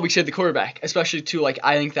did well because he had the quarterback. Especially too, like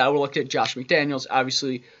I think that I would look at Josh McDaniels.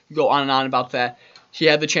 Obviously, go on and on about that. He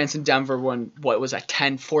had the chance in Denver when what was that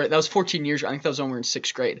 10 4 that was 14 years. I think that was when we were in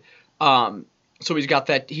 6th grade. So he's got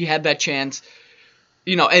that. He had that chance.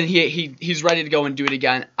 You know, and he's ready to go and do it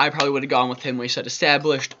again. I probably would have gone with him when he said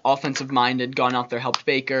established, offensive minded, gone out there, helped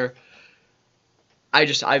Baker. I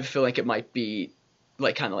feel like it might be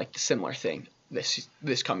like kind of like the similar thing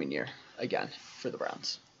this coming year again for the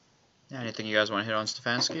Browns. Yeah, anything you guys want to hit on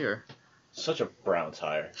Stefanski or? Such a Browns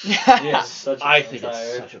hire. Yeah, I think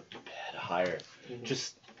it's such a bad hire.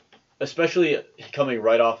 Just especially coming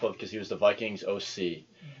right off of because he was the Vikings OC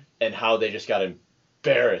and how they just got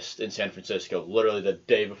embarrassed in San Francisco literally the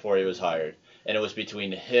day before he was hired. And it was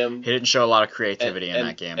between him. He didn't show a lot of creativity in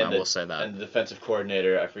that game, I will say that. And the defensive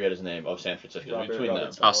coordinator, I forget his name, of San Francisco. Between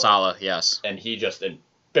them. Saleh, yes. And he just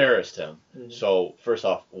embarrassed him. Mm-hmm. So, first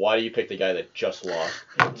off, why do you pick the guy that just lost?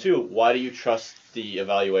 2, why do you trust the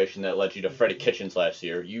evaluation that led you to Freddie Kitchens last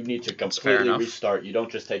year? You need to completely restart. You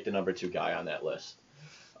don't just take the number 2 guy on that list.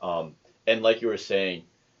 And like you were saying,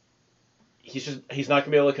 he's not going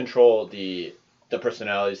to be able to control the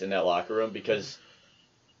personalities in that locker room because...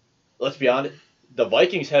 Let's be honest, the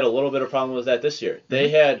Vikings had a little bit of problem with that this year. They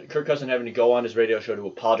had Kirk Cousins having to go on his radio show to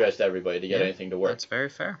apologize to everybody to get anything to work. That's very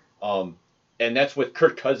fair. And that's with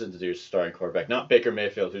Kirk Cousins as your starting quarterback, not Baker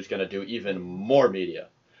Mayfield, who's going to do even more media.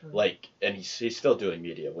 And he's still doing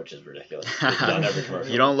media, which is ridiculous. He's done every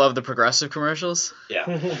commercial. You don't love the progressive commercials?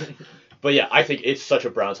 Yeah. But yeah, I think it's such a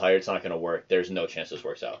Browns hire. It's not going to work. There's no chance this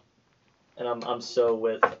works out. And I'm so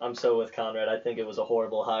with Conrad. I think it was a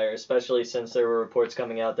horrible hire, especially since there were reports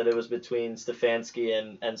coming out that it was between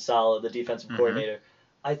Stefanski and Saleh, the defensive coordinator.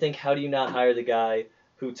 I think how do you not hire the guy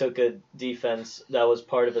who took a defense that was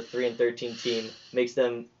part of a 3-13 team, makes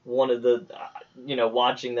them one of the,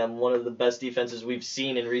 watching them one of the best defenses we've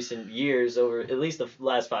seen in recent years over at least the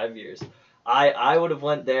last 5 years. I would have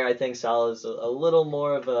went there. I think Saleh is a little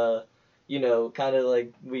more of a, kind of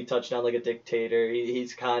like we touched on, like a dictator.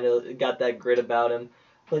 He's kind of got that grit about him.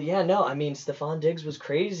 But yeah, no, I mean, Stephon Diggs was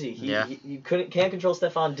crazy. You can't control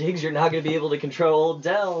Stephon Diggs. You're not going to be able to control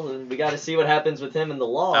Dell, and we got to see what happens with him in the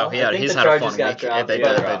law. Oh, yeah, I think he's the had a charges fun got week. dropped. They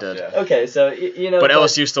did. Yeah. Okay, so But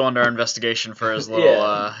LSU's still under investigation for his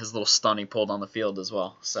little stunt he pulled on the field as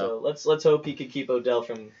well. So let's hope he could keep Odell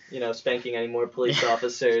from spanking any more police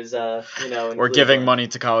officers. Or giving money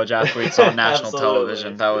to college athletes on national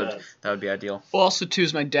television. That would be ideal. Well, also too,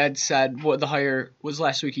 as my dad said, what the hire was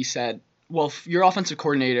last week. He said, well, if you're offensive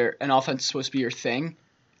coordinator and offense is supposed to be your thing,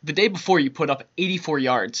 the day before you put up 84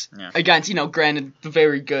 yards against, granted, the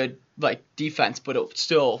very good, defense, but it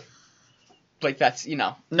still, that's,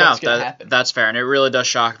 No, happen. That's fair. And it really does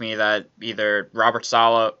shock me that either Robert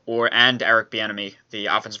Saleh and Eric Bieniemy, the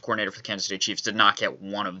offensive coordinator for the Kansas City Chiefs, did not get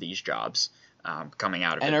one of these jobs coming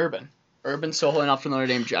out of it. And Urban's still holding out for the Notre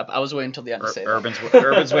Dame job. I was waiting until the end to say that.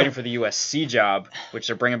 Urban's waiting for the USC job, which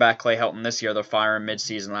they're bringing back Clay Helton this year. They'll fire him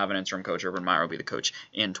mid-season. They'll have an interim coach. Urban Meyer will be the coach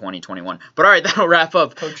in 2021. But all right, that'll wrap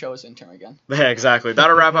up. Coach O is interim again. Yeah, exactly.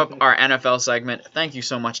 That'll wrap up our NFL segment. Thank you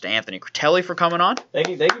so much to Anthony Critelli for coming on. Thank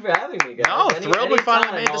you for having me, guys. No, thrilled we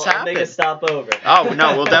finally made this happen. I'll make a stop over. Oh,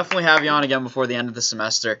 no, we'll definitely have you on again before the end of the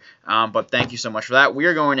semester. But thank you so much for that. We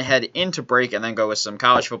are going to head into break and then go with some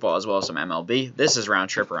college football as well as some MLB. This is Round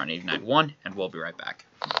Trip around 89.1, and we'll be right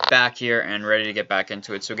back here and ready to get back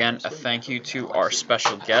into it. So again, a thank you to our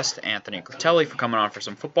special guest, Anthony Critelli, for coming on for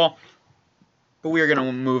some football. But we are going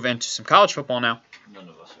to move into some college football now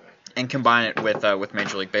and combine it with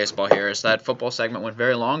Major League Baseball here. As that football segment went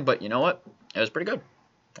very long, but you know what? It was pretty good.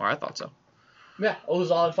 Or I thought so. Yeah, it was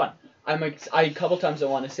a lot of fun. A couple times I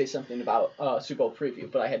want to say something about Super Bowl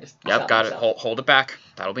preview, but I had to stop got myself. It. Hold it back.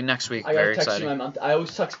 That'll be next week. Very exciting. My mom. I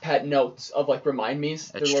always text Pat notes of remind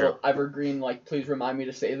me's. It's little evergreen please remind me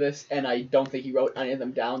to say this, and I don't think he wrote any of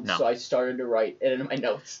them down. No. So I started to write it in my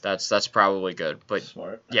notes. That's probably good, but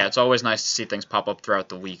smart. Yeah, it's always nice to see things pop up throughout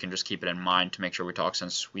the week and just keep it in mind to make sure we talk,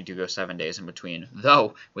 since we do go 7 days in between.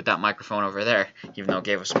 Though with that microphone over there, even though it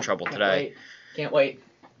gave us some trouble today. Can't wait.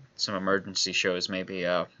 Some emergency shows maybe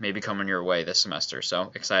coming your way this semester,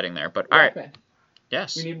 so exciting there. But all right, man.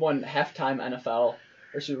 Yes, we need one halftime NFL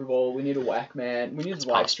or Super Bowl. We need a whack man. We need It's a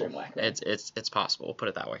live possible. stream whack man. It's possible. We'll put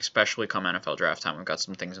it that way. Especially come NFL draft time, we've got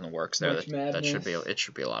some things in the works there March that should be Madness. it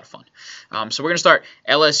should be a lot of fun. So we're gonna start.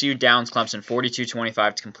 LSU downs Clemson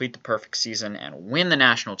 42-25 to complete the perfect season and win the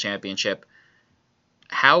national championship.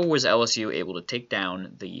 How was LSU able to take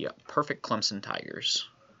down the perfect Clemson Tigers?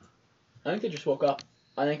 I think they just woke up.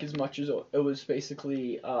 I think as much as it was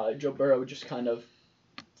basically Joe Burrow just kind of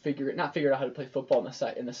figured out how to play football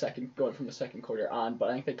in the second, going from the second quarter on, but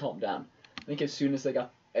I think they calmed down. I think as soon as they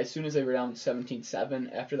were down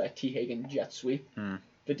 17-7 after that T. Hagen jet sweep,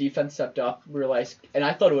 the defense stepped up, realized, and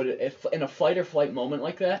I thought it would, if in a fight or flight moment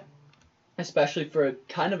like that, especially for a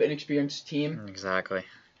kind of inexperienced team, Exactly.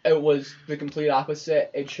 it was the complete opposite.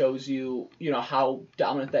 It shows you how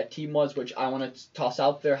dominant that team was, which I want to toss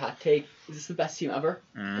out there. Hot take: is this the best team ever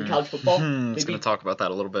in college football? I was going to talk about that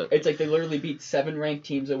a little bit. It's like they literally beat 7 ranked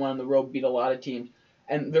teams. They went on the road, beat a lot of teams.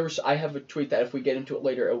 And I have a tweet that if we get into it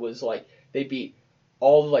later, it was like they beat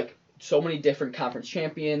so many different conference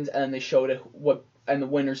champions, and then they showed the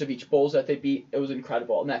winners of each bowls that they beat. It was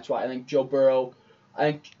incredible, and that's why I think Joe Burrow.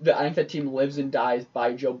 I think that team lives and dies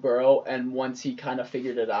by Joe Burrow, and once he kind of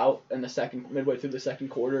figured it out in midway through the second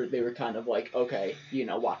quarter, they were kind of like, okay,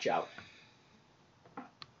 watch out.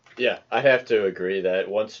 Yeah, I'd have to agree that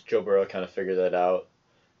once Joe Burrow kind of figured that out,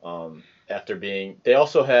 they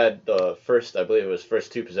also had the first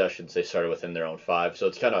 2 possessions they started within their own 5, so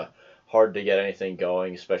it's kind of hard to get anything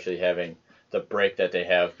going, especially having the break that they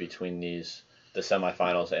have between the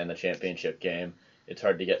semifinals and the championship game. It's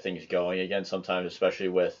hard to get things going again sometimes, especially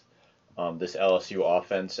with this LSU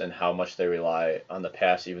offense and how much they rely on the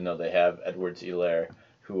pass. Even though they have Edwards-Helaire,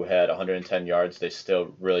 who had 110 yards, they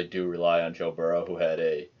still really do rely on Joe Burrow, who had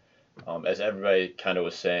as everybody kind of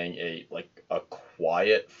was saying, a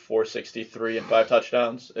quiet 463 and 5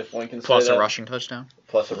 touchdowns, if one can say Plus that. a rushing touchdown.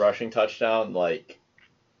 Plus a rushing touchdown.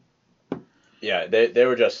 Yeah, they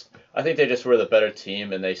were just. I think they just were the better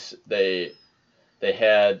team, and they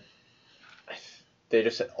had. They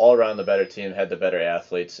just all around the better team, had the better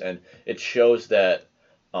athletes, and it shows that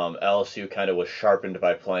LSU kind of was sharpened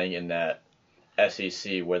by playing in that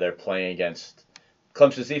SEC where they're playing against.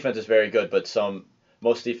 Clemson's defense is very good, but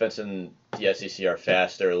most defense in the SEC are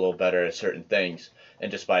faster, a little better at certain things, and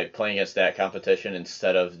just by playing against that competition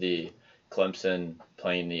instead of the Clemson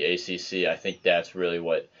playing the ACC, I think that's really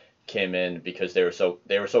what came in, because they were so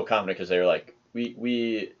confident, because they were like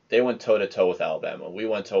they went toe to toe with Alabama, we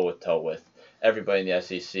went toe to toe with everybody in the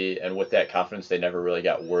SEC, and with that confidence, they never really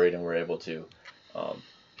got worried and were able to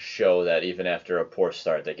show that even after a poor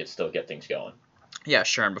start, they could still get things going. Yeah,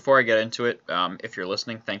 sure. And before I get into it, if you're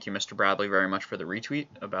listening, thank you, Mr. Bradley, very much for the retweet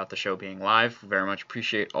about the show being live. Very much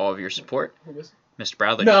appreciate all of your support. Who was Mr.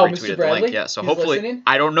 Bradley No, just retweeted Mr. the link. Bradley? Yeah, so He's hopefully, listening?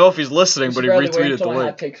 I don't know if he's listening, but he Bradley, wait retweeted the until my hot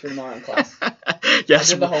link. takes for tomorrow in class. Yes,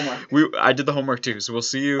 I did the homework. I did the homework too, so we'll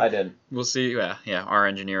see you. I did. We'll see. Yeah, our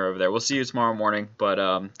engineer over there. We'll see you tomorrow morning.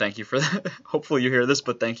 But thank you for that. Hopefully you hear this,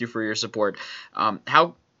 but thank you for your support.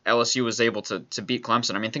 How LSU was able to beat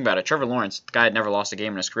Clemson. I mean, think about it. Trevor Lawrence, the guy had never lost a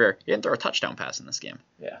game in his career. He didn't throw a touchdown pass in this game.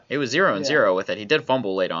 Yeah. It was 0-0 with it. He did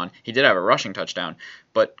fumble late on. He did have a rushing touchdown,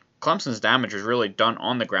 but Clemson's damage was really done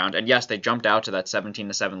on the ground. And yes, they jumped out to that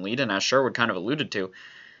 17-7 lead, and as Sherwood kind of alluded to,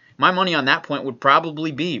 my money on that point would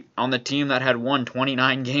probably be on the team that had won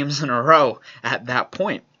 29 games in a row at that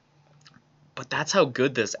point. But that's how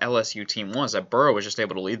good this LSU team was, that Burrow was just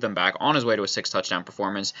able to lead them back on his way to a 6-touchdown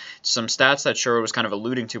performance. Some stats that Sherwood was kind of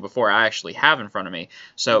alluding to before I actually have in front of me.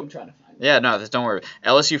 So, I'm trying to find it. yeah, no, don't worry.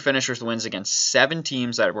 LSU finished with wins against 7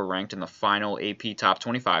 teams that were ranked in the final AP Top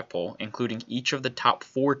 25 poll, including each of the top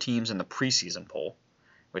 4 teams in the preseason poll,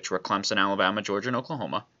 which were Clemson, Alabama, Georgia, and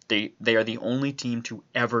Oklahoma. They are the only team to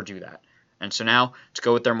ever do that. And so now, to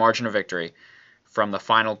go with their margin of victory from the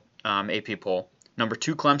final AP poll, number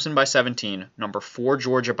 2, Clemson by 17. Number 4,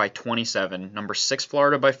 Georgia by 27. Number 6,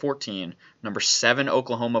 Florida by 14. Number 7,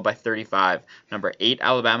 Oklahoma by 35. Number 8,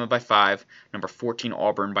 Alabama by 5. Number 14,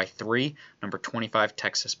 Auburn by 3. Number 25,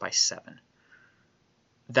 Texas by 7.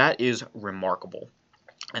 That is remarkable.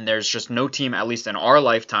 And there's just no team, at least in our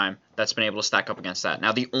lifetime, that's been able to stack up against that.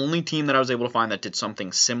 Now, the only team that I was able to find that did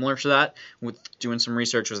something similar to that, with doing some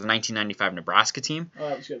research, was the 1995 Nebraska team. Oh,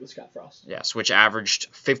 that was good with Scott Frost. Yes, which averaged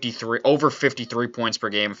over 53 points per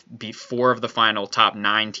game, beat 4 of the final top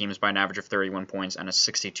 9 teams by an average of 31 points, and a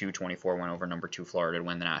 62-24 win over number 2 Florida to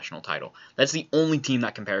win the national title. That's the only team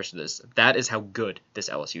that compares to this. That is how good this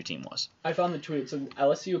LSU team was. I found the tweet. So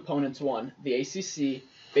LSU opponents won the ACC,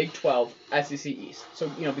 Big 12, SEC East. So,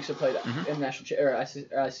 because they played in the national or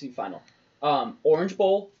SEC final. Orange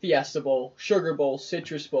Bowl, Fiesta Bowl, Sugar Bowl,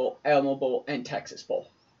 Citrus Bowl, Alamo Bowl, and Texas Bowl.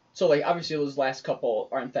 So, obviously those last couple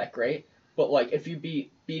aren't that great. but like if you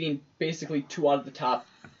beating basically 2 out of the top,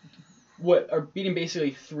 beating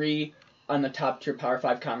basically 3 on the top tier Power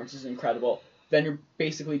 5 conference is incredible. Then you're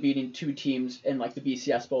basically beating 2 teams in like the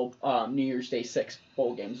BCS Bowl, New Year's Day 6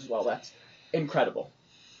 bowl games as well. That's incredible.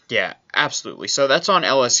 Yeah, absolutely. So that's on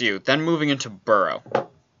LSU. Then moving into Burrow.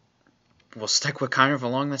 We'll stick with kind of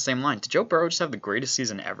along the same line. Did Joe Burrow just have the greatest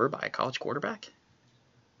season ever by a college quarterback?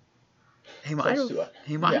 He might Close to have. it.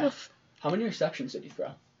 He might Yeah. have. How many interceptions did he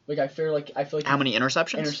throw? Like I feel like How many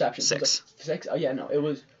interceptions? interceptions. 6. It was like 6? Oh yeah, no. It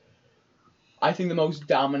was I think the most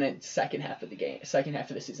dominant second half of the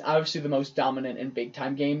season. Obviously the most dominant in big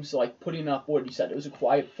time games, like putting up what you said, it was a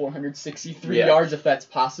quiet 463 Yeah. yards if that's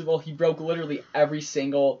possible. He broke literally every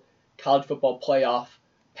single college football playoff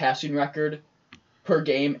passing record per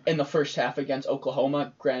game in the first half against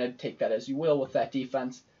Oklahoma. Granted, take that as you will with that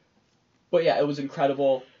defense. But yeah, it was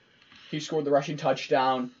incredible. He scored the rushing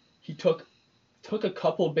touchdown. He took a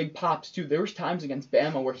couple of big pops too. There was times against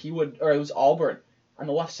Bama where it was Auburn on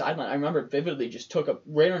the left sideline. I remember vividly just took up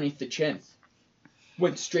right underneath the chin,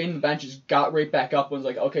 went straight in the benches, got right back up, and was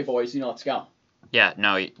like, okay, boys, let's go. Yeah,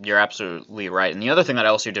 no, you're absolutely right. And the other thing that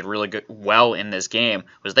LSU did really well in this game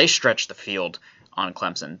was they stretched the field on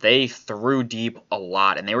Clemson. They threw deep a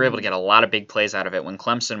lot, and they were able to get a lot of big plays out of it. When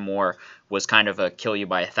Clemson more was kind of a kill you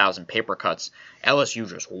by 1,000 paper cuts, LSU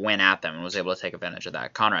just went at them and was able to take advantage of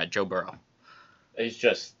that. Conrad, Joe Burrow. He's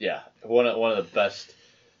just one of the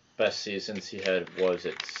best seasons he had. Was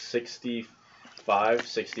it 65,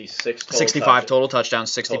 66 total 65 total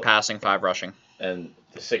touchdowns, 60 Total. passing, 5 rushing. and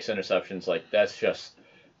the 6 interceptions, like that's just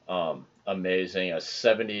amazing. A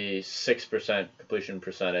 76% completion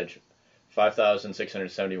percentage,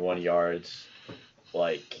 5,671 yards,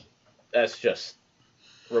 like that's just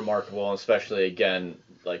remarkable. And especially again,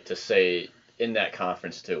 like to say in that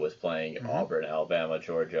conference too, with playing Auburn, Alabama,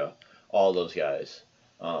 Georgia, all those guys,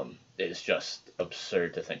 it's just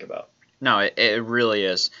absurd to think about. No, it really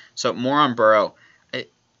is. So more on Burrow.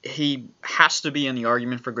 He has to be in the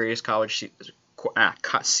argument for greatest college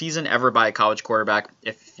season ever by a college quarterback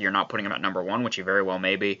if you're not putting him at number 1, which he very well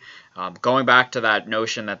may be. Going back to that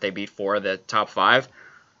notion that they beat 4 of the top 5,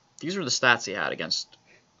 these were the stats he had against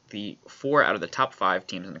the 4 out of the top 5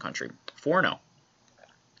 teams in the country. 4-0.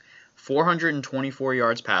 424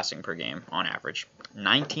 yards passing per game on average,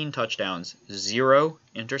 19 touchdowns, 0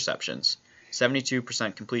 interceptions,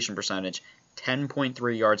 72% completion percentage,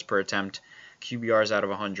 10.3 yards per attempt, QBRs out of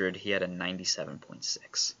 100, he had a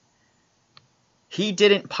 97.6. He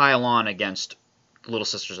didn't pile on against Little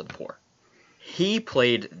Sisters of the Poor. He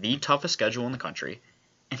played the toughest schedule in the country,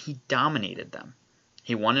 and he dominated them.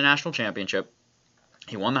 He won a national championship.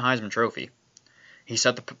 He won the Heisman Trophy. He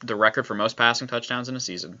set the record for most passing touchdowns in a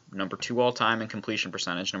season, number 2 all-time in completion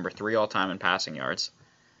percentage, number 3 all-time in passing yards.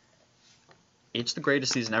 It's the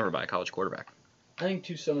greatest season ever by a college quarterback. I think,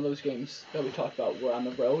 too, some of those games that we talked about were on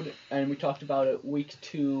the road, and we talked about it week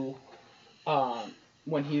 2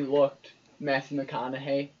 when he looked Matthew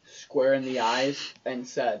McConaughey square in the eyes and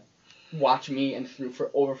said, watch me, and threw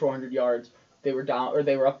for over 400 yards. They were down, or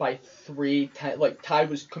they were up by 3, tide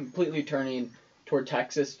was completely turning toward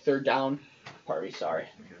Texas, third down,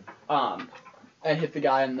 and hit the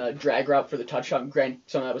guy on the drag route for the touchdown. Granted,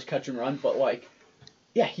 some of that was catch and run, but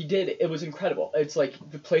yeah, he did. It was incredible. It's like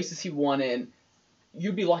the places he won in,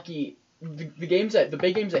 you'd be lucky. The big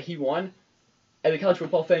games that he won, as a college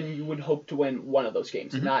football fan, you would hope to win one of those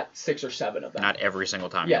games, not 6 or 7 of them. Not every single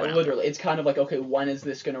time. Yeah, you went literally. It's kind of like, okay, when is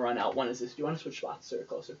this going to run out? When is this? Do you want to switch spots so you're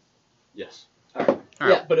closer? Yes. All right.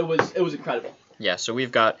 Yeah, but it was incredible. Yeah, so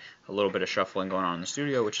we've got a little bit of shuffling going on in the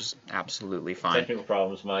studio, which is absolutely fine. Technical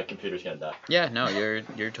problems. My computer's gonna die. Yeah, no,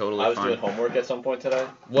 you're totally I was fine. doing homework at some point today.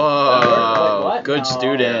 Whoa, What? good No.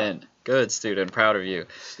 student. Good student. Proud of you.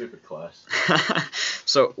 Stupid class.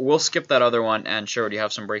 So we'll skip that other one. And Sherwood, do you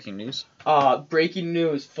have some breaking news? Breaking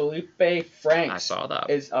news: Felipe Franks I saw that.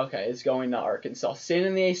 is going to Arkansas, staying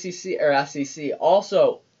in the ACC or SEC.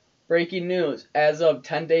 Also, breaking news: as of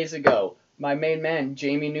 10 days ago, my main man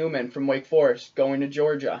Jamie Newman from Wake Forest going to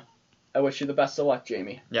Georgia. I wish you the best of luck,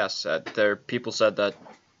 Jamie. Yes, people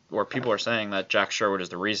are saying that Jack Sherwood is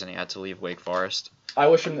the reason he had to leave Wake Forest. I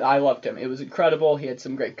loved him. It was incredible. He had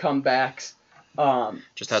some great comebacks.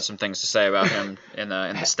 Just had some things to say about him in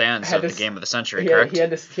the stands of the game of the century, He correct? had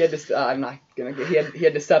to. I'm not gonna. He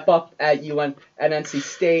had to step up at NC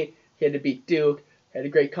State. He had to beat Duke. Had a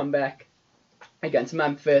great comeback against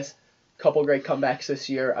Memphis. Couple great comebacks this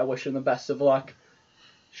year. I wish him the best of luck.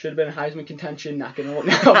 Should have been Heisman contention. Not gonna.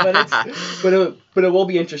 But it will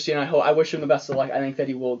be interesting. I wish him the best of luck. I think that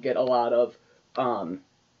he will get a lot of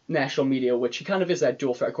national media, which he kind of is that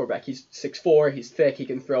dual threat quarterback. He's 6'4", he's thick, he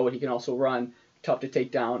can throw it, he can also run. tough to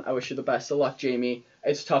take down. I wish you the best of luck, Jamie.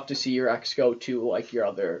 It's tough to see your ex go to your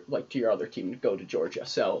other team, go to Georgia.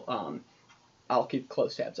 So I'll keep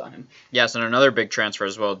close tabs on him. Yes, and another big transfer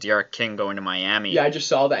as well, De'Aaron King going to Miami. Yeah, I just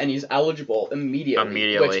saw that, and he's eligible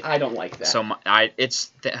immediately. Which I don't like that. So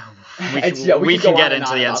we can get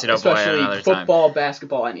into the NCAA especially another football, time.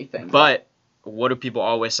 basketball, anything. But what do people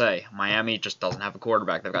always say? Miami just doesn't have a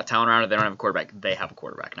quarterback. They've got talent around it. They don't have a quarterback. They have a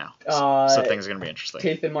quarterback now. So things are going to be interesting.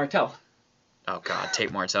 Tathan Martell. Oh, God.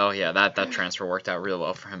 Tate Martell. Yeah, that transfer worked out real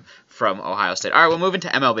well for him from Ohio State. All right, we'll move into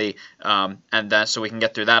MLB, and then so we can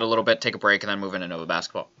get through that a little bit, take a break, and then move into Nova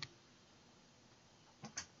basketball.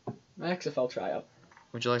 XFL tryout.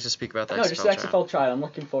 Would you like to speak about that? No, just the XFL tryout. I'm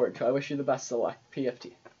looking forward to it. I wish you the best of luck.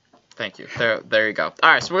 PFT. Thank you. There you go.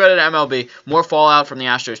 All right, so we're going to MLB. More fallout from the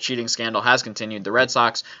Astros cheating scandal has continued. The Red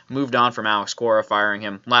Sox moved on from Alex Cora, firing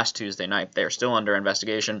him last Tuesday night. They are still under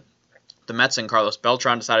investigation. The Mets and Carlos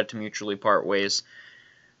Beltran decided to mutually part ways.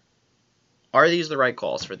 Are these the right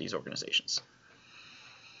calls for these organizations?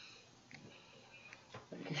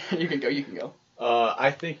 You can go.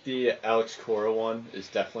 I think the Alex Cora one is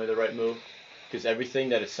definitely the right move, because everything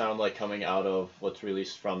that it sounded like coming out of what's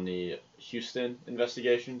released from the Houston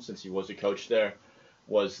investigation, since he was a coach there,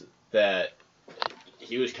 was that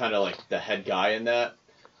he was kind of like the head guy in that.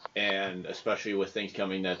 And especially with things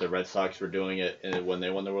coming that the Red Sox were doing it when they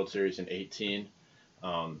won the World Series in 2018,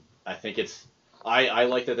 I think I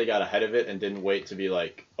like that they got ahead of it and didn't wait to be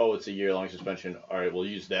like, oh, it's a year-long suspension. All right, we'll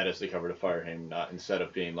use that as the cover to fire him, not instead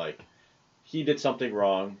of being like, he did something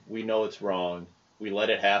wrong. We know it's wrong. We let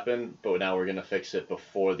it happen, but now we're gonna fix it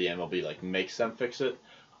before the MLB makes them fix it,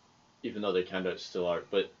 even though they kind of still are.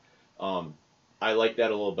 But I like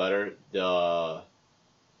that a little better. The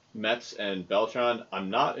Mets and Beltran, I'm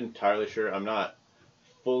not entirely sure. I'm not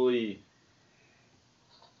fully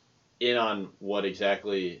in on what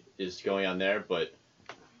exactly is going on there, but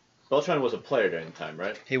Beltran was a player during the time,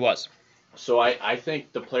 right? He was. So I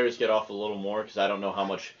think the players get off a little more because I don't know how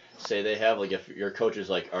much say they have. Like, if your coach is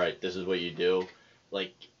like, all right, this is what you do,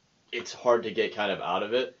 like, it's hard to get kind of out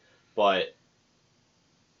of it, but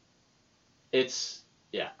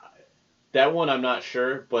that one I'm not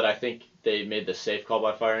sure, but I think they made the safe call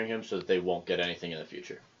by firing him so that they won't get anything in the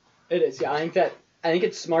future. It is, yeah. I think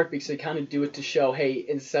it's smart because they kind of do it to show, hey,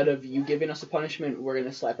 instead of you giving us a punishment, we're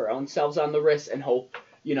gonna slap our own selves on the wrist and hope,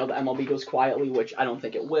 the MLB goes quietly, which I don't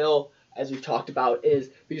think it will, as we've talked about, is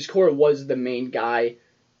because Cora was the main guy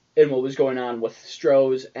in what was going on with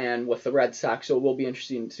Strohs and with the Red Sox, so it will be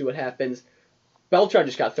interesting to see what happens. Beltran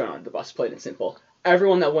just got thrown under the bus, plain and simple.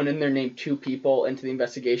 Everyone that went in there named two people into the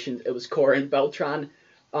investigation. It was Cora and Beltran.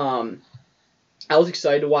 I was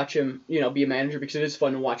excited to watch him, be a manager because it is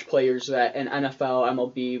fun to watch players that in NFL,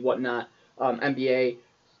 MLB, whatnot, NBA,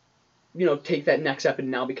 take that next step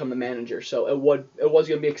and now become the manager. So it was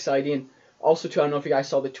going to be exciting. Also, too, I don't know if you guys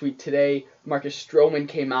saw the tweet today. Marcus Stroman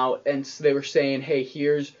came out and they were saying, hey,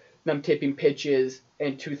 here's them tipping pitches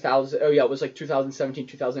in 2000. Oh yeah, it was like 2017,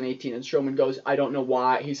 2018. And Stroman goes, I don't know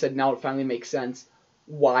why. He said now it finally makes sense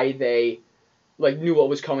why they knew what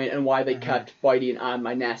was coming and why they kept biting on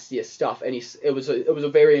my nastiest stuff. And it was a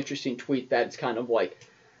very interesting tweet that's kind of like,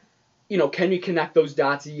 can you connect those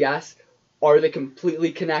dots? Yes. Are they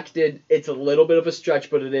completely connected? It's a little bit of a stretch,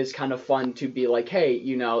 but it is kind of fun to be like, hey,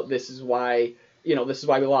 this is why we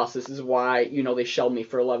lost. This is why, they shelled me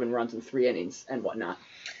for 11 runs in 3 innings and whatnot.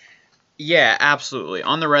 Yeah, absolutely.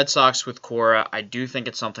 On the Red Sox with Cora, I do think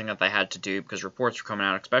it's something that they had to do because reports were coming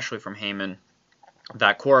out, especially from Heyman,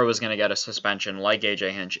 that Cora was going to get a suspension like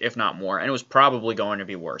A.J. Hinch, if not more, and it was probably going to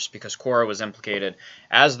be worse because Cora was implicated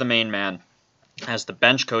as the main man, as the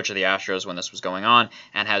bench coach of the Astros when this was going on,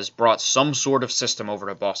 and has brought some sort of system over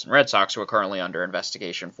to Boston Red Sox, who are currently under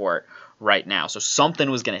investigation for it right now. So something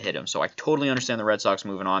was going to hit him. So I totally understand the Red Sox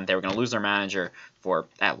moving on. They were going to lose their manager for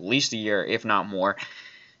at least a year, if not more.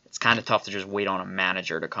 It's kind of tough to just wait on a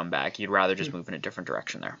manager to come back. You'd rather just move in a different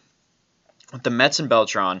direction there. With the Mets and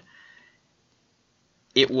Beltran,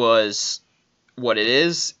 it was what it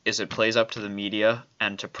is it plays up to the media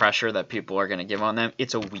and to pressure that people are going to give on them.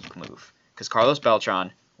 It's a weak move because Carlos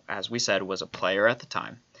Beltran, as we said, was a player at the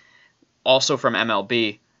time. Also from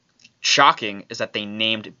MLB, shocking is that they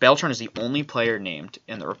named Beltran is the only player named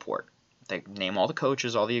in the report. They name all the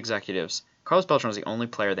coaches, all the executives. Carlos Beltran was the only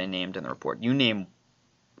player they named in the report. You name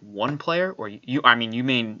one player, or you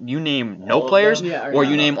name no players, or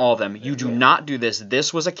you name all of them. You do not do this.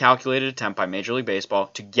 This was a calculated attempt by Major League Baseball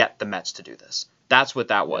to get the Mets to do this. That's what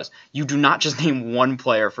that was. You do not just name one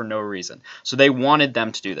player for no reason. So they wanted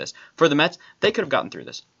them to do this. For the Mets, they could have gotten through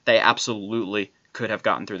this. They absolutely could have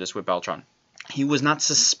gotten through this with Beltran. He was not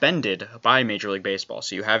suspended by Major League Baseball,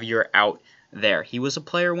 so you have your out there. He was a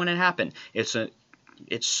player when it happened. It's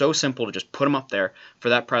so simple to just put him up there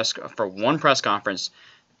for one press conference,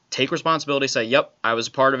 take responsibility, say, yep, I was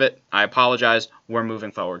a part of it, I apologize, we're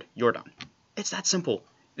moving forward, you're done. It's that simple.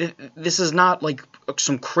 This is not like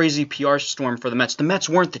some crazy PR storm for the Mets. The Mets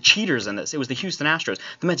weren't the cheaters in this. It was the Houston Astros.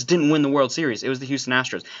 The Mets didn't win the World Series. It was the Houston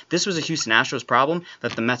Astros. This was a Houston Astros problem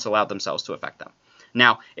that the Mets allowed themselves to affect them.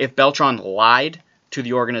 Now, if Beltran lied to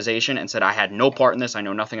the organization and said, I had no part in this, I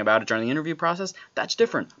know nothing about it during the interview process, that's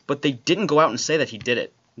different. But they didn't go out and say that he did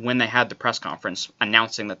it when they had the press conference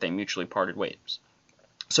announcing that they mutually parted ways.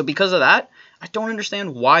 So because of that, I don't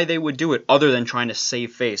understand why they would do it other than trying to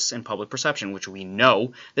save face in public perception, which we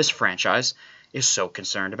know this franchise is so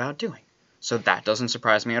concerned about doing. So that doesn't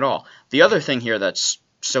surprise me at all. The other thing here that's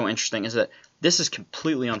so interesting is that this is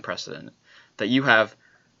completely unprecedented. That you have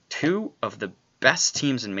two of the best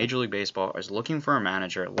teams in Major League Baseball is looking for a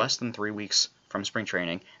manager less than 3 weeks from spring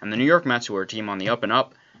training, and the New York Mets, who are a team on the up and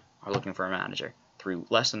up, are looking for a manager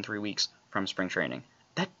less than 3 weeks from spring training.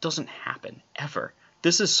 That doesn't happen, ever.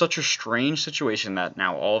 This is such a strange situation that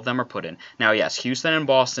now all of them are put in. Now, yes, Houston and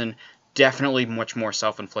Boston, definitely much more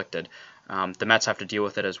self-inflicted. The Mets have to deal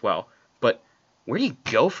with it as well. But where do you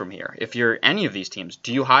go from here? If you're any of these teams,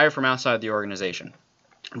 do you hire from outside the organization?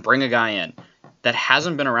 Bring a guy in that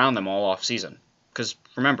hasn't been around them all off season. Because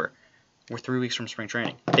remember, we're 3 weeks from spring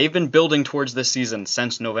training. They've been building towards this season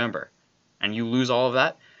since November. And you lose all of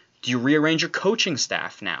that? Do you rearrange your coaching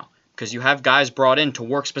staff now? Because you have guys brought in to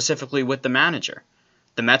work specifically with the manager.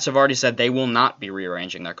 The Mets have already said they will not be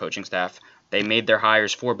rearranging their coaching staff. They made their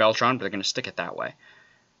hires for Beltran, but they're going to stick it that way.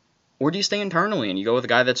 Or do you stay internally and you go with a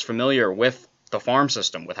guy that's familiar with the farm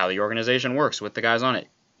system, with how the organization works, with the guys on it?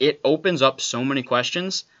 It opens up so many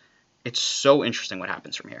questions. It's so interesting what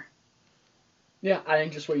happens from here. Yeah, I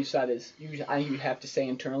think just what you said is, I think you have to stay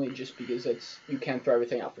internally just because you can't throw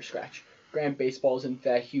everything out for scratch. Granted, baseball isn't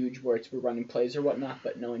that huge where we're running plays or whatnot,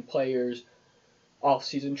 but knowing players,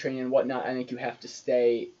 off-season training and whatnot, I think you have to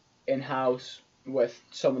stay in-house with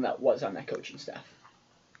someone that was on that coaching staff.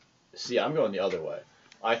 See, I'm going the other way.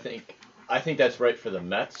 I think that's right for the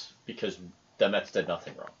Mets because the Mets did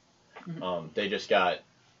nothing wrong. Mm-hmm. They just got,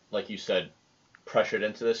 like you said, pressured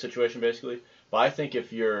into this situation basically. But I think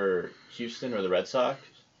if you're Houston or the Red Sox,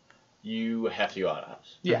 you have to go out of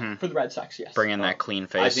house. Yeah, for the Red Sox, yes. Bring in that clean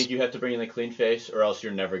face. I think you have to bring in the clean face or else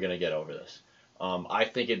you're never going to get over this. I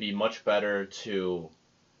think it'd be much better to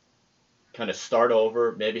kind of start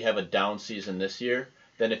over, maybe have a down season this year,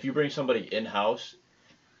 than if you bring somebody in-house,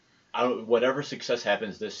 whatever success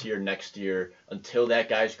happens this year, next year, until that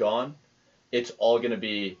guy's gone, it's all going to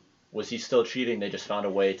be, was he still cheating? They just found a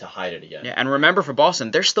way to hide it again. Yeah, and remember for Boston,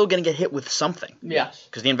 they're still going to get hit with something. Yes.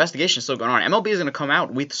 Because the investigation is still going on. MLB is going to come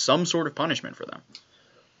out with some sort of punishment for them.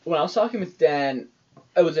 When I was talking with Dan,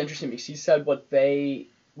 it was interesting because he said what they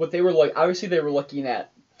were like. Obviously, they were looking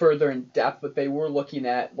at further in depth, but they were looking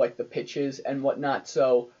at like the pitches and whatnot.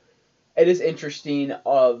 So it is interesting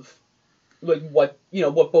of like what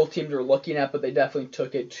both teams are looking at, but they definitely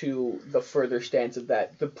took it to the further stance of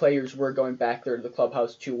that the players were going back there to the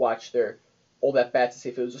clubhouse to watch their old at bats to see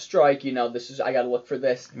if it was a strike. I got to look for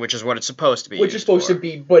this, which is what it's supposed to be. Which is supposed to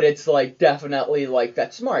be, but it's like definitely like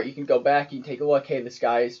that's smart. You can go back, you can take a look. Hey, this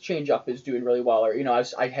guy's changeup is doing really well, or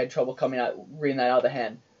I had trouble reading that out of the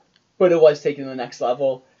hand, but it was taken to the next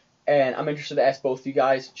level. And I'm interested to ask both you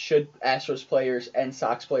guys: should Astros players and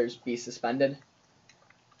Sox players be suspended?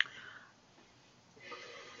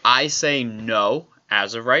 I say no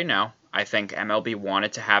as of right now. I think MLB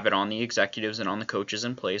wanted to have it on the executives and on the coaches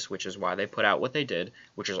in place, which is why they put out what they did,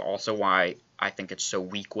 which is also why I think it's so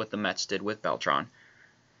weak what the Mets did with Beltran.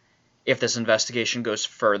 If this investigation goes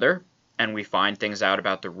further and we find things out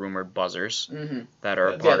about the rumored buzzers that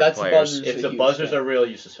are part of players. If the buzzers are real,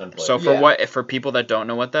 you suspend players. So for people that don't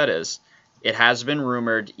know what that is, it has been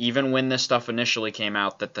rumored, even when this stuff initially came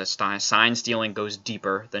out, that the sign stealing goes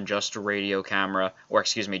deeper than just a radio camera,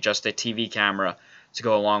 just a TV camera to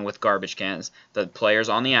go along with garbage cans. The players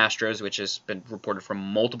on the Astros, which has been reported from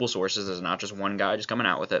multiple sources, there's not just one guy just coming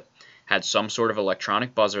out with it, had some sort of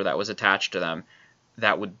electronic buzzer that was attached to them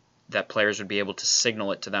that players would be able to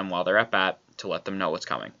signal it to them while they're at bat to let them know what's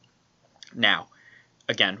coming. Now,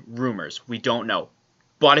 again, rumors. We don't know.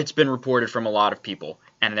 But it's been reported from a lot of people.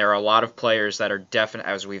 And there are a lot of players that are definite,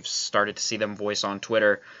 as we've started to see them voice on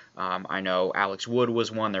Twitter. I know Alex Wood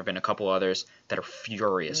was one. There have been a couple others that are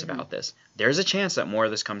furious about this. There's a chance that more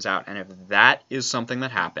of this comes out. And if that is something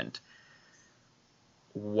that happened,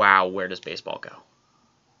 wow, where does baseball go?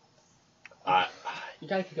 You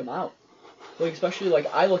gotta kick them out. Like, especially,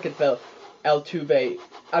 I look at Altuve,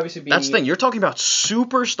 obviously being... That's the thing. You're talking about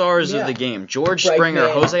superstars of the game. George Springer,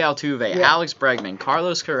 Bregman. Jose Altuve, Alex Bregman,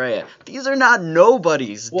 Carlos Correa. These are not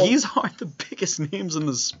nobodies. Well, These aren't the biggest names in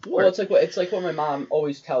the sport. Well, it's like what my mom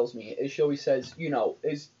always tells me. Is she always says,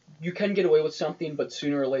 you can get away with something, but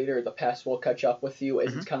sooner or later the past will catch up with you.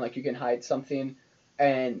 It's kind of like you can hide something,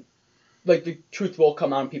 and like the truth will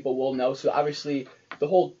come out and people will know. So obviously the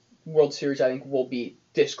whole World Series, I think, will be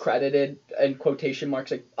discredited in quotation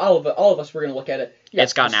marks. Like all of us, we're gonna look at it. Yes,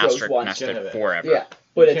 it's got an Astros asterisk won. nested forever. Yeah,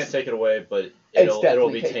 but you can't take it away, but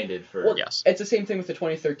it'll be tainted for. Well, yes. It's the same thing with the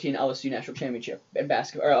 2013 LSU National Championship in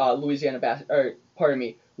basketball, or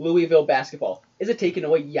Louisville basketball. Is it taken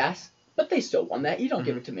away? Yes, but they still won that. You don't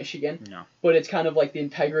give it to Michigan. No. But it's kind of like the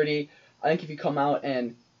integrity. I think if you come out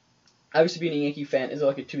and obviously being a Yankee fan is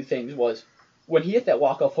like a two things was when he hit that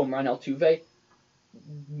walk-off home run, Altuve,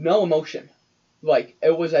 no emotion. Like,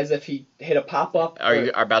 it was as if he hit a pop-up. Are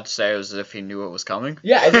you about to say it was as if he knew it was coming?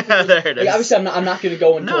 Yeah. As if he was, there it is. Like, obviously, I'm not going to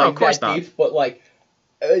go into No, of course that deep, but like,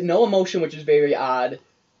 no emotion, which is very odd,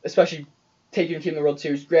 especially taking your team to the World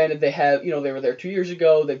Series. Granted, they were there 2 years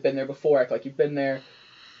ago. They've been there before. Act like you've been there.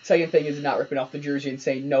 Second thing is not ripping off the jersey and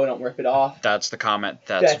saying, no, don't rip it off. That's the comment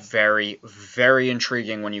that's very, very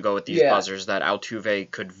intriguing when you go with these buzzers, that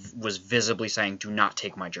Altuve was visibly saying, do not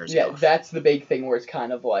take my jersey off. Yeah, that's the big thing where it's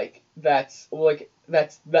kind of like, that's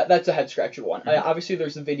a head-scratcher one. Obviously,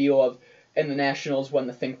 there's a video of, in the Nationals, when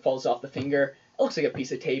the thing falls off the finger. It looks like a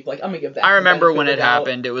piece of tape. Like, I'm going to give that. I remember when it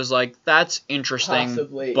happened, it was like, that's interesting,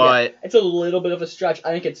 possibly, but... Yeah. It's a little bit of a stretch. I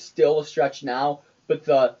think it's still a stretch now, but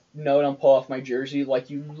the no, don't pull off my jersey, like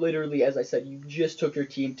you literally, as I said, you just took your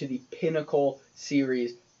team to the pinnacle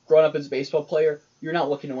series. Growing up as a baseball player, you're not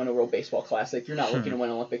looking to win a World Baseball Classic. You're not looking to win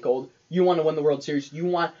Olympic gold. You want to win the World Series.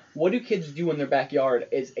 What do kids do in their backyard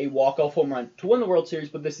is a walk-off home run to win the World Series,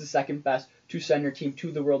 but this is second best to send your team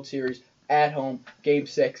to the World Series at home, Game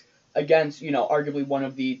 6, against, arguably one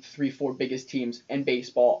of the 3-4 biggest teams in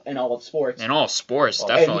baseball and all of sports. In all sports,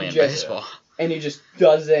 definitely in baseball. And he just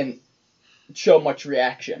doesn't show much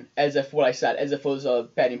reaction, as if it was a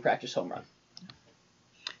batting practice home run.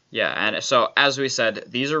 Yeah, and so as we said,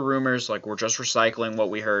 these are rumors, like we're just recycling what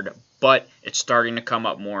we heard, but it's starting to come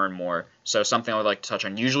up more and more. So something I would like to touch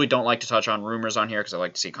on. Usually don't like to touch on rumors on here because I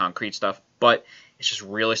like to see concrete stuff, but it's just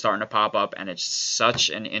really starting to pop up, and it's such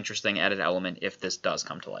an interesting added element if this does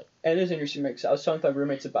come to light. And it is interesting because I was talking to my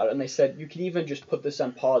roommates about it, and they said you can even just put this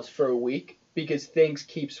on pause for a week because things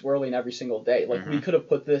keep swirling every single day. Like we could have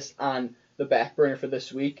put this on the back burner for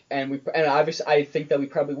this week, and obviously I think that we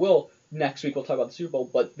probably will. Next week we'll talk about the Super Bowl,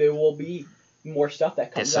 but there will be more stuff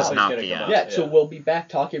that comes out. This is not the end. Yeah, so we'll be back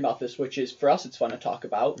talking about this, which is, for us, it's fun to talk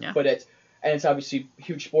about. Yeah. But it's obviously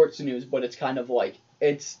huge sports news, but it's kind of like,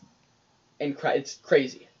 it's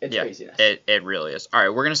crazy. It's craziness. It really is. All right,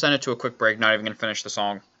 we're going to send it to a quick break, not even going to finish the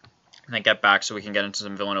song, and then get back so we can get into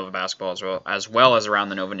some Villanova basketball as well as Around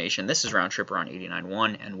the Nova Nation. This is Round Tripper on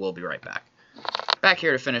 89.1, and we'll be right back. Back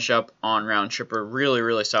here to finish up on Round Tripper. Really,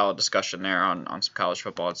 really solid discussion there on some college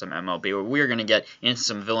football and some MLB. We're going to get into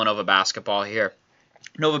some Villanova basketball here.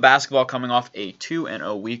 Nova basketball coming off a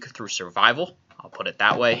 2-0 week through survival. I'll put it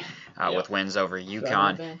that way, with wins over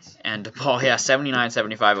UConn and DePaul. Yeah,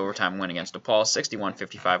 79-75 overtime win against DePaul,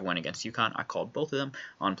 61-55 win against UConn. I called both of them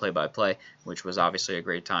on play-by-play, which was obviously a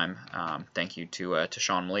great time. Thank you to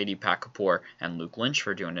Sean Malady, Pat Kapoor, and Luke Lynch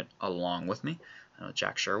for doing it along with me.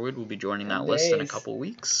 Jack Sherwood will be joining that list in a couple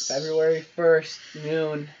weeks. February 1st,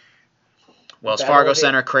 noon. Wells Fargo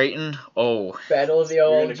Center, Creighton. Oh. Battle of the OLGs.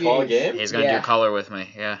 You're going to call a game? He's going to do color with me,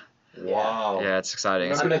 yeah. Wow. Yeah, it's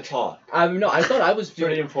exciting. I'm going to talk. I thought I was doing...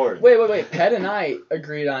 Pretty important. Wait. Pat and I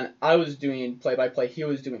agreed on... I was doing play-by-play. He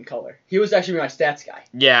was doing color. He was actually my stats guy.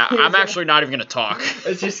 Yeah, I'm actually not even going to talk.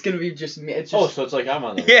 It's just going to be just me. It's just... Oh, so it's like I'm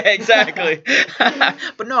on the... Yeah, exactly.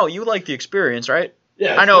 But no, you like the experience, right?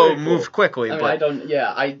 Yeah, I know it moved quickly, but... I don't...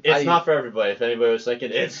 Yeah, It's not for everybody. If anybody was thinking,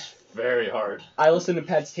 it's very hard. I listened to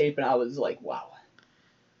Pat's tape and I was like, wow.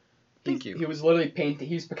 Thank you. He was literally painting...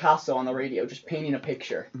 He was Picasso on the radio, just painting a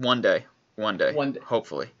picture. One day.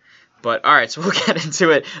 Hopefully. But, all right, so we'll get into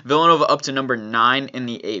it. Villanova up to number 9 in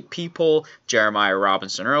the AP poll. Jeremiah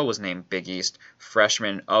Robinson-Earl was named Big East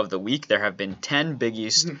Freshman of the Week. There have been 10 Big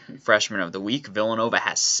East Freshmen of the Week. Villanova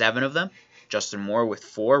has 7 of them. Justin Moore with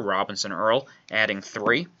 4. Robinson-Earl adding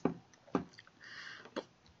 3.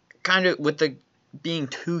 Kind of with the being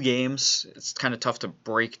 2 games, it's kind of tough to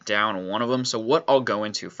break down one of them. So what I'll go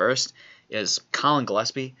into first is Colin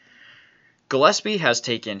Gillespie. Gillespie has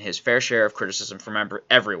taken his fair share of criticism from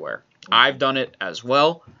everywhere. I've done it as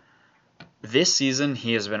well. This season,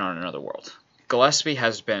 he has been on another world. Gillespie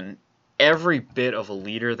has been every bit of a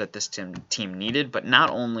leader that this team needed, but not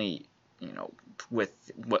only with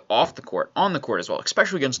off the court, on the court as well,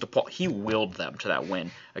 especially against DePaul. He willed them to that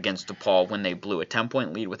win against DePaul when they blew a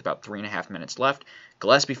 10-point lead with about 3.5 minutes left.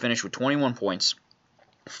 Gillespie finished with 21 points,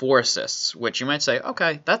 4 assists, which you might say,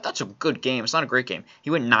 okay, that's a good game. It's not a great game. He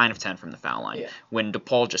went 9 of 10 from the foul line when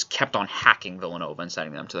DePaul just kept on hacking Villanova and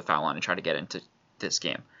setting them to the foul line and trying to get into this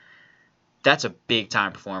game. That's a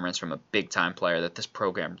big-time performance from a big-time player that this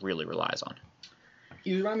program really relies on.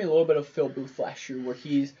 You remind me a little bit of Phil Booth last year,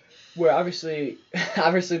 where obviously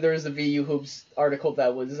there was the VU Hoops article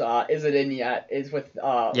that was is it in yet? Is with the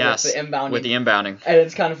inbounding. With the inbounding. And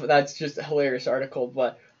it's that's just a hilarious article,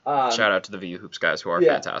 but shout out to the VU Hoops guys who are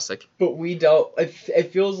fantastic. But we don't.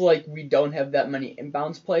 It feels like we don't have that many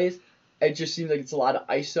inbounds plays. It just seems like it's a lot of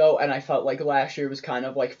ISO, and I felt like last year was kind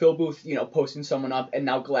of like Phil Booth, posting someone up, and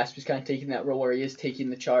now Gillespie's kind of taking that role where he is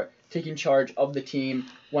taking charge of the team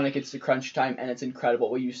when it gets to crunch time, and it's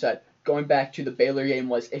incredible what you said. Going back to the Baylor game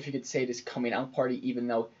was, if you could say, this coming out party, even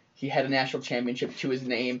though he had a national championship to his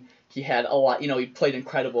name, he had a lot, he played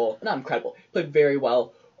played very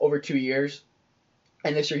well over 2 years,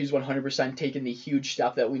 and this year he's 100% taken the huge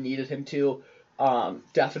step that we needed him to.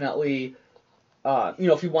 Definitely.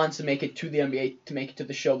 If he wants to make it to the NBA, to make it to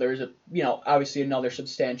the show, there is obviously another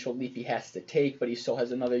substantial leap he has to take, but he still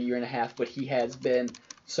has another year and a half. But he has been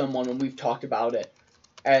someone, when we've talked about it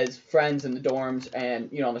as friends in the dorms and,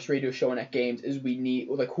 on this radio show and at games, is we need,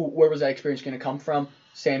 where was that experience going to come from?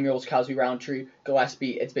 Samuels, Cosby Roundtree,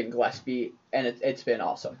 Gillespie. It's been Gillespie, and it's been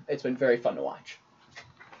awesome. It's been very fun to watch.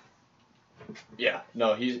 Yeah,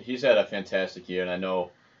 no, he's had a fantastic year, and I know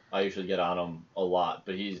I usually get on him a lot,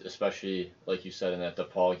 but he's, especially like you said in that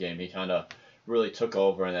DePaul game, he kind of really took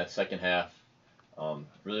over in that second half.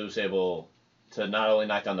 Really was able to not only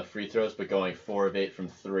knock down the free throws, but going 4 of 8 from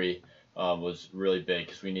 3 was really big,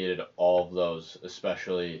 because we needed all of those,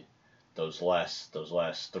 especially those last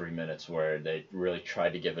 3 minutes where they really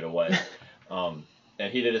tried to give it away.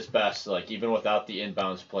 And he did his best. Even without the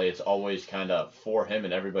inbounds play, it's always kind of for him,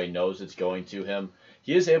 and everybody knows it's going to him.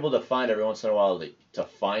 He is able to find every once in a while to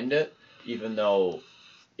find it, even though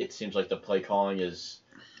it seems like the play calling is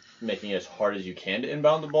making it as hard as you can to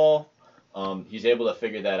inbound the ball. He's able to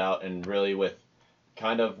figure that out, and really with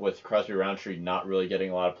Crosby Roundtree not really getting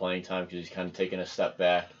a lot of playing time because he's kind of taking a step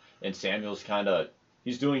back, and Samuel's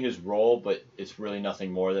he's doing his role, but it's really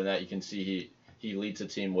nothing more than that. You can see he leads the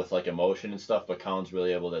team with emotion and stuff, but Colin's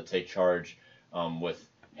really able to take charge with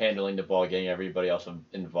handling the ball, getting everybody else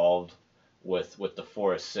involved with the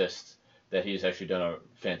 4 assists, that he's actually done a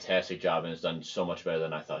fantastic job and has done so much better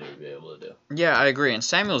than I thought he would be able to do. Yeah, I agree. And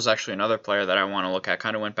Samuel's actually another player that I want to look at.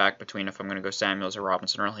 Kind of went back between if I'm going to go Samuels or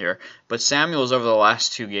Robinson earlier. But Samuel's over the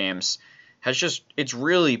last 2 games it's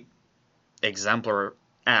really exemplar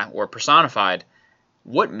or personified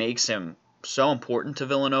what makes him so important to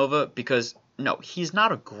Villanova, because no, he's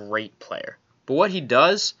not a great player. But what he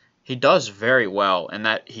does very well, and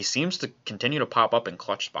that he seems to continue to pop up in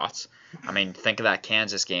clutch spots. I mean, think of that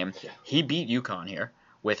Kansas game. Yeah. He beat UConn here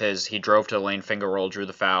with he drove to the lane, finger roll, drew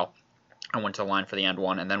the foul, and went to the line for the end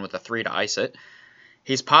one, and then with a 3 to ice it.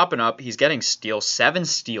 He's popping up. He's getting steals, 7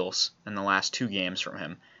 steals in the last 2 games from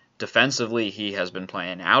him. Defensively, he has been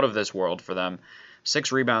playing out of this world for them.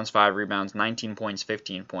 6 rebounds, 5 rebounds, 19 points,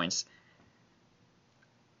 15 points.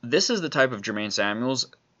 This is the type of Jermaine Samuels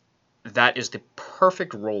that is the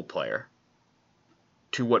perfect role player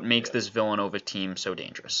to what makes this Villanova team so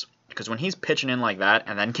dangerous. Because when he's pitching in like that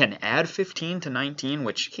and then can add 15 to 19,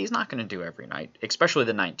 which he's not going to do every night, especially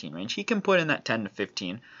the 19 range. He can put in that 10 to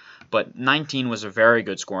 15, but 19 was a very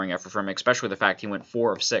good scoring effort from him, especially the fact he went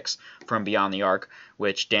 4 of 6 from beyond the arc,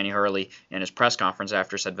 which Danny Hurley in his press conference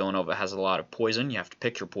after said Villanova has a lot of poison. You have to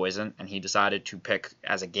pick your poison, and he decided to pick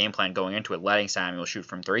as a game plan going into it, letting Samuel shoot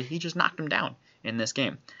from 3. He just knocked him down in this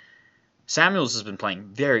game. Samuels has been playing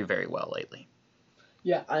very, very well lately.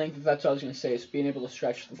 Yeah, I think that's what I was going to say, is being able to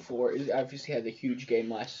stretch the floor. He obviously had the huge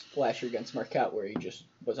game last year against Marquette where he just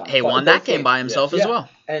was on fire. Won that game by himself as well.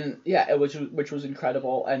 And which was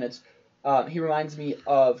incredible. And it's he reminds me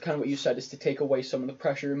of kind of what you said, is to take away some of the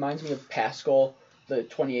pressure. He reminds me of Pascal, the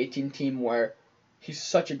 2018 team, where he's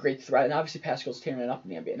such a great threat. And obviously Pascal's tearing it up in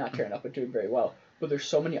the NBA. Not tearing up, but doing very well. But there's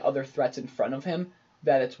so many other threats in front of him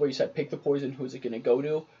that it's where you said pick the poison, who's it going to go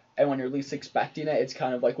to? And when you're least expecting it, it's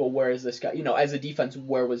kind of like, well, where is this guy? As a defense,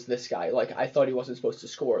 where was this guy? I thought he wasn't supposed to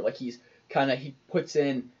score. He puts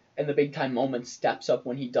in the big time moments, steps up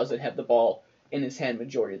when he doesn't have the ball in his hand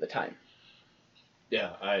majority of the time. Yeah,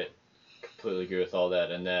 I completely agree with all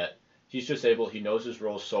that. And that he's just he knows his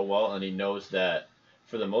role so well, and he knows that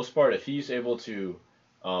for the most part, if he's able to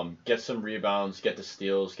get some rebounds, get the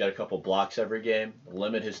steals, get a couple blocks every game,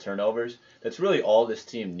 limit his turnovers. That's really all this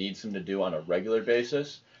team needs him to do on a regular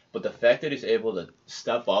basis. But the fact that he's able to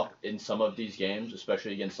step up in some of these games,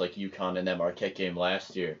 especially against like UConn and that Marquette game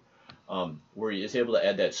last year, where he is able to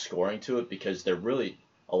add that scoring to it, because they're really,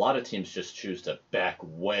 a lot of teams just choose to back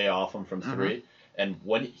way off him from three. And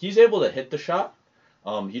when he's able to hit the shot,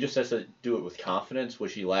 he just has to do it with confidence,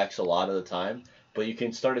 which he lacks a lot of the time. But you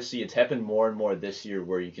can start to see it's happened more and more this year,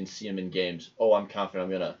 where you can see him in games. Oh, I'm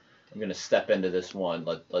confident. I'm gonna step into this one.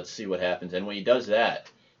 Let's see what happens. And when he does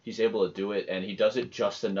that, he's able to do it, and he does it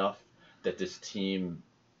just enough that this team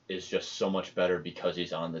is just so much better because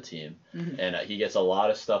he's on the team. And he gets a lot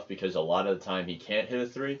of stuff because a lot of the time he can't hit a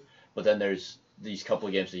three. But then there's these couple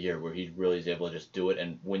of games a year where he really is able to just do it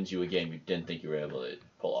and wins you a game you didn't think you were able to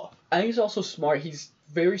pull off. I think he's also smart. He's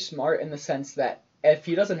very smart in the sense that if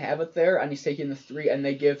he doesn't have it there and he's taking the three and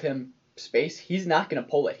they give him space, he's not going to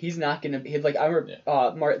pull it. He's not going to like, I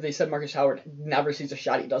remember they said Marcus Howard never sees a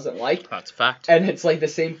shot he doesn't like. That's a fact. And it's like the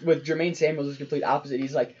same with Jermaine Samuels is the complete opposite.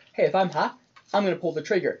 He's like, hey, if I'm hot, I'm going to pull the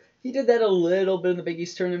trigger. He did that a little bit in the Big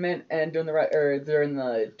East tournament and during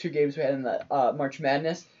the 2 games we had in the March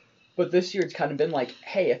Madness. But this year it's kind of been like,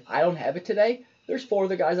 hey, if I don't have it today, there's 4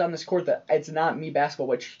 other guys on this court that it's not me basketball,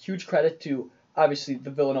 which huge credit to obviously the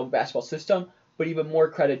Villanova basketball system, but even more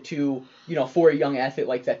credit to, for a young athlete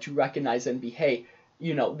like that to recognize and be, hey,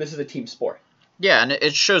 this is a team sport. Yeah, and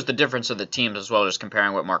it shows the difference of the teams as well, just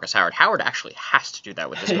comparing with Marcus Howard. Howard actually has to do that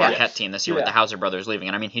with this Marquette team this year with the Hauser brothers leaving.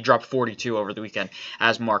 And I mean, he dropped 42 over the weekend,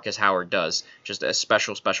 as Marcus Howard does. Just a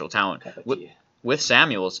special, special talent. With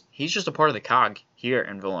Samuels, he's just a part of the cog here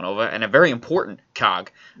in Villanova, and a very important cog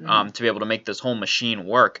to be able to make this whole machine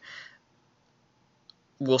work.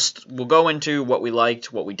 We'll go into what we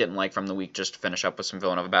liked, what we didn't like from the week, just to finish up with some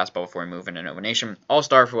Villanova basketball before we move into Nova Nation. I'll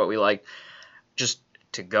start for what we liked. Just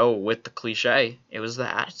to go with the cliche, it was the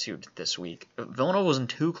attitude this week. Villanova was in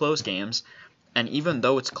 2 close games, and even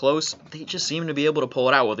though it's close, they just seem to be able to pull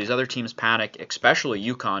it out while these other teams panic, especially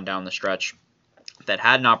UConn down the stretch, that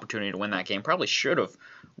had an opportunity to win that game, probably should have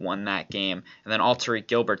won that game. And then Tariq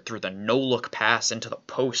Gilbert threw the no-look pass into the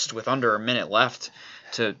post with under a minute left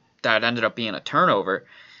that ended up being a turnover.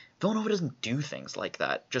 Villanova doesn't do things like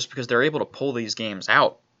that just because they're able to pull these games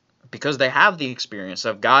out, because they have the experience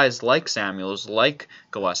of guys like Samuels, like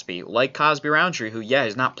Gillespie, like Cosby Roundtree, who,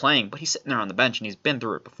 he's not playing, but he's sitting there on the bench and he's been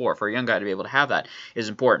through it before. For a young guy to be able to have that is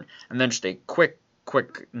important. And then just a quick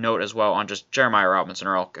note as well on just Jeremiah Robinson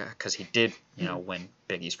Earl, because he did, win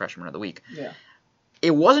Big East Freshman of the Week. Yeah.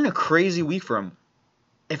 It wasn't a crazy week for him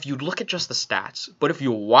if you look at just the stats, but if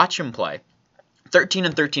you watch him play, 13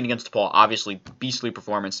 and 13 against DePaul, obviously beastly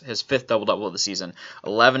performance, his 5th double-double of the season,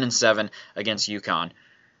 11 and 7 against UConn.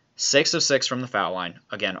 6 of 6 from the foul line.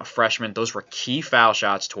 Again, a freshman. Those were key foul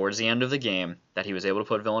shots towards the end of the game that he was able to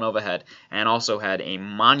put Villanova ahead, and also had a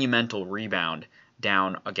monumental rebound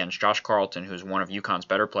down against Josh Carlton, who's one of UConn's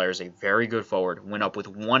better players, a very good forward, went up with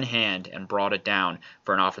one hand and brought it down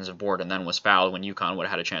for an offensive board, and then was fouled when UConn would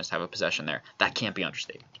have had a chance to have a possession there. That can't be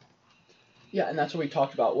understated. Yeah, and that's what we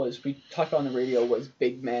talked about on the radio was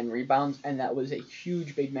big man rebounds, and that was a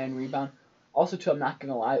huge big man rebound. Also, too, I'm not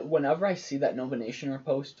going to lie, whenever I see that Nova Nation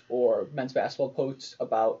post or men's basketball posts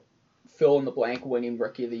about fill in the blank winning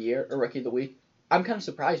Rookie of the Year or Rookie of the Week, I'm kind of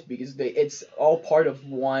surprised because it's all part of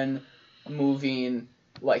one moving,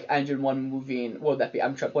 like engine, one moving, what would that be?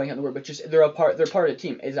 I'm trying to blank on the word, but just they're part of the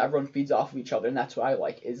team, is everyone feeds off of each other, and that's what I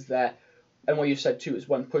like, is that, and what you said too, is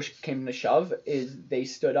when push came to shove, is they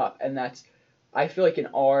stood up, and that's, I feel like in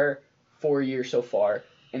our 4 years so far,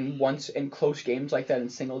 and once in close games like that, in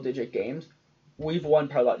single-digit games, we've won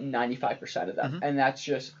probably about 95% of them, and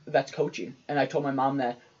that's coaching. And I told my mom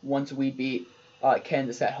that once we beat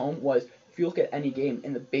Kansas at home was, if you look at any game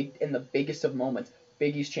in the biggest of moments,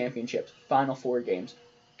 Big East championships, Final Four games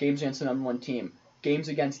against the number 1 team, games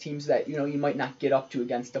against teams that you might not get up to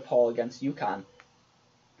against DePaul, against UConn.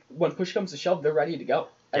 When push comes to shove, they're ready to go.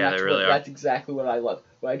 And they really are. That's exactly what I love.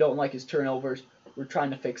 What I don't like is turnovers. We're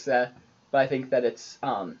trying to fix that, but I think that it's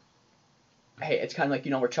hey, it's kind of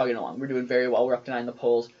like, we're chugging along. We're doing very well. We're up to 9 in the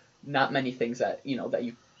polls. Not many things that, that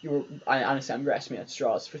you were, honestly, I'm grasping at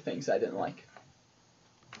straws for things I didn't like.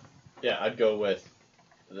 Yeah, I'd go with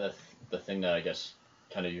the thing that I guess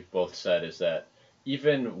kind of you've both said is that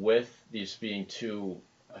even with these being 2,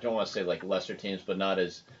 I don't want to say like lesser teams, but not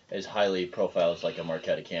as highly profiled as like a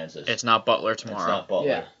Marquette of Kansas. It's not Butler tomorrow. It's not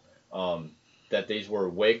Butler. Yeah. That these were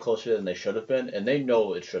way closer than they should have been, and they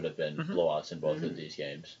know it should have been blowouts in both of these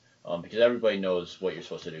games. Because everybody knows what you're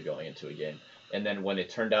supposed to do going into a game. And then when it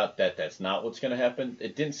turned out that that's not what's going to happen,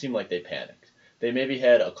 it didn't seem like they panicked. they maybe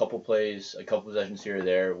had a couple plays, a couple possessions here or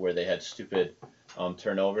there where they had stupid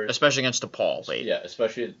turnovers. Especially against DePaul late. Yeah,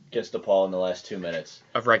 especially against DePaul in the last 2 minutes.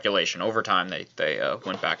 Of regulation. Overtime, they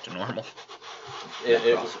went back to normal.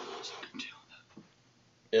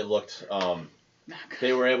 It looked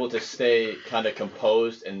they were able to stay kind of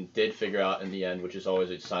composed and did figure out in the end, which is always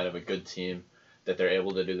a sign of a good team, that they're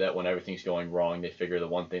able to do that when everything's going wrong. They figure the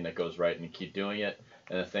one thing that goes right and keep doing it.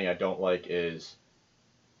 And the thing I don't like is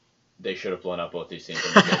they should have blown out both these teams.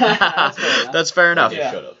 That's fair enough. They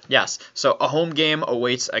should have. Yes. So a home game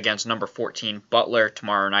awaits against number 14 Butler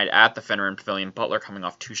tomorrow night at the Finneran Pavilion. Butler coming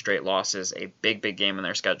off 2 straight losses, a big game in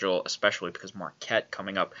their schedule, especially because Marquette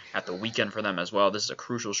coming up at the weekend for them as well. This is a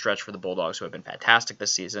crucial stretch for the Bulldogs, who have been fantastic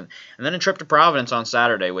this season. And then a trip to Providence on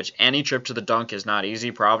Saturday, which any trip to the Dunk is not easy.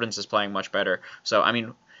 Providence is playing much better. So, I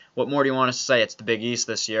mean, what more do you want us to say? It's the Big East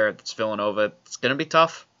this year. It's Villanova. It's going to be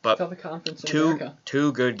tough. But conference in America.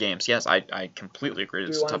 Two good games. Yes, I completely agree.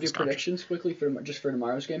 Do we want to do predictions quickly for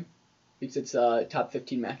tomorrow's game? Because it's a top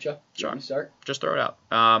 15 matchup. Sure. Start? Just throw it out.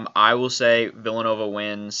 I will say Villanova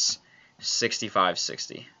wins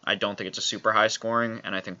 65-60. I don't think it's a super high scoring,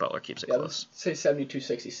 and I think Butler keeps it close. Say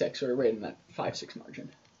 72-66, or right in that 5-6 margin.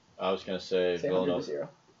 I was going to say Villanova.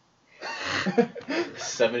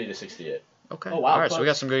 70-68. Okay. Oh, wow. All right, so we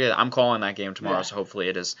got some good. I'm calling that game tomorrow, so hopefully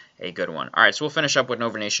it is a good one. All right, so we'll finish up with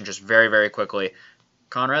Nova Nation just very, very quickly.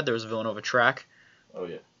 Conrad, there was a Villanova track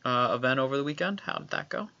event over the weekend. How did that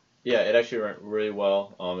go? Yeah, it actually went really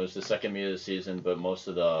well. It was the second meet of the season, but most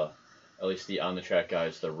of at least the on-the-track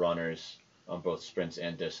guys, the runners on both sprints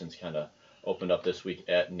and distance, kind of opened up this week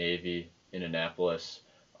at Navy in Annapolis.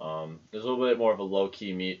 There's a little bit more of a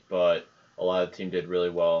low-key meet, but a lot of the team did really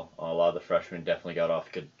well. A lot of the freshmen definitely got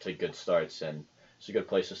off to good starts, and it's a good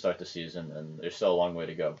place to start the season. And there's still a long way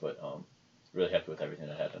to go, but really happy with everything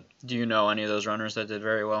that happened. Do you know any of those runners that did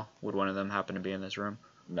very well? Would one of them happen to be in this room?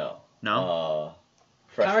 No. No?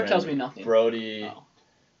 Conrad tells me nothing. Brody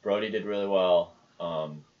did really well.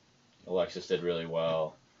 Alexis did really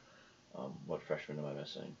well. What freshman am I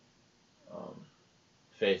missing?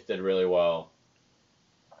 Faith did really well.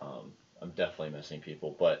 I'm definitely missing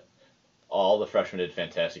people, but all the freshmen did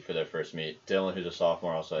fantastic for their first meet. Dylan, who's a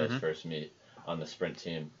sophomore, also had his first meet on the sprint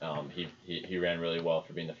team. He ran really well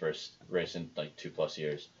for being the first race in like 2+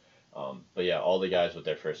 years. But yeah, all the guys with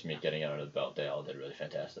their first meet getting out of the belt, they all did really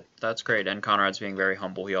fantastic. That's great. And Conrad's being very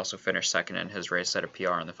humble. He also finished second in his race, set a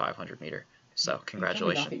PR in the 500 meter. So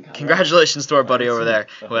congratulations. Congratulations to our buddy over there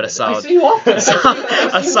who had a solid start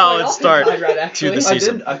to the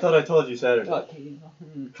season. I thought I told you Saturday.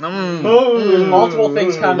 Multiple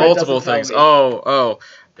things. Multiple things. Oh.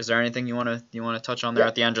 Is there anything you want to touch on there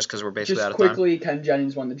at the end, just because we're basically out of time? Just quickly, Ken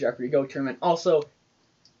Jennings won the Jeopardy Go tournament. Also,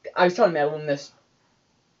 I was telling Madeline this.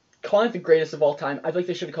 Calling it the greatest of all time, I think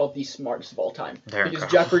they should have called it the smartest of all time.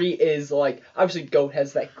 Because Jeopardy is like, obviously GOAT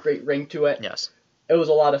has that great ring to it. Yes. It was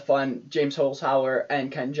a lot of fun. James Holzhauer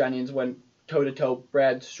and Ken Jennings went toe-to-toe.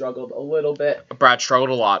 Brad struggled a little bit. Brad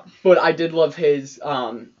struggled a lot. But I did love his,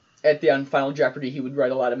 at the end, Final Jeopardy, he would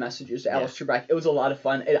write a lot of messages to Alex Trebek. It was a lot of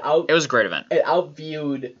fun. It was a great event. It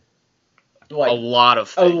outviewed like a lot of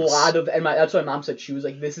things. That's what my mom said. She was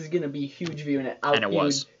like, this is going to be a huge view, and it outviewed and it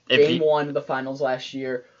was. Game 1 of the finals last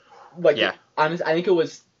year. I think it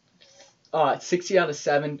was 16 out of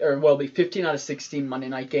 7, or well, be 15 out of 16 Monday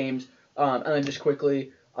night games. And then just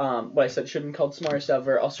quickly, what I said should have been called smartest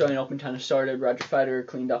ever. Australian Open tennis started. Roger Federer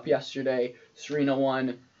cleaned up yesterday. Serena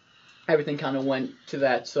won. Everything kind of went to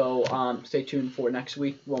that. So stay tuned for next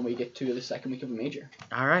week when we get to the second week of a major.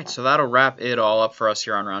 All right, so that'll wrap it all up for us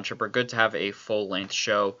here on Round Tripper. Good to have a full-length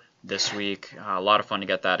show this week. A lot of fun to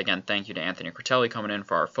get that. Again, thank you to Anthony Critelli coming in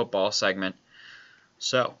for our football segment.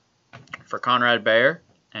 So, for Conrad Bayer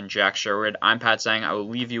and Jack Sherwood, I'm Pat Zhang. I will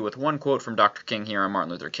leave you with one quote from Dr. King here on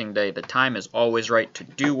Martin Luther King Day. The time is always right to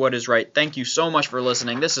do what is right. Thank you so much for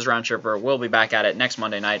listening. This is Round Tripper. We'll be back at it next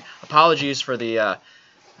Monday night. Apologies for the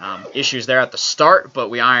issues there at the start, but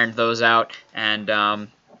we ironed those out. And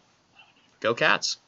go Cats.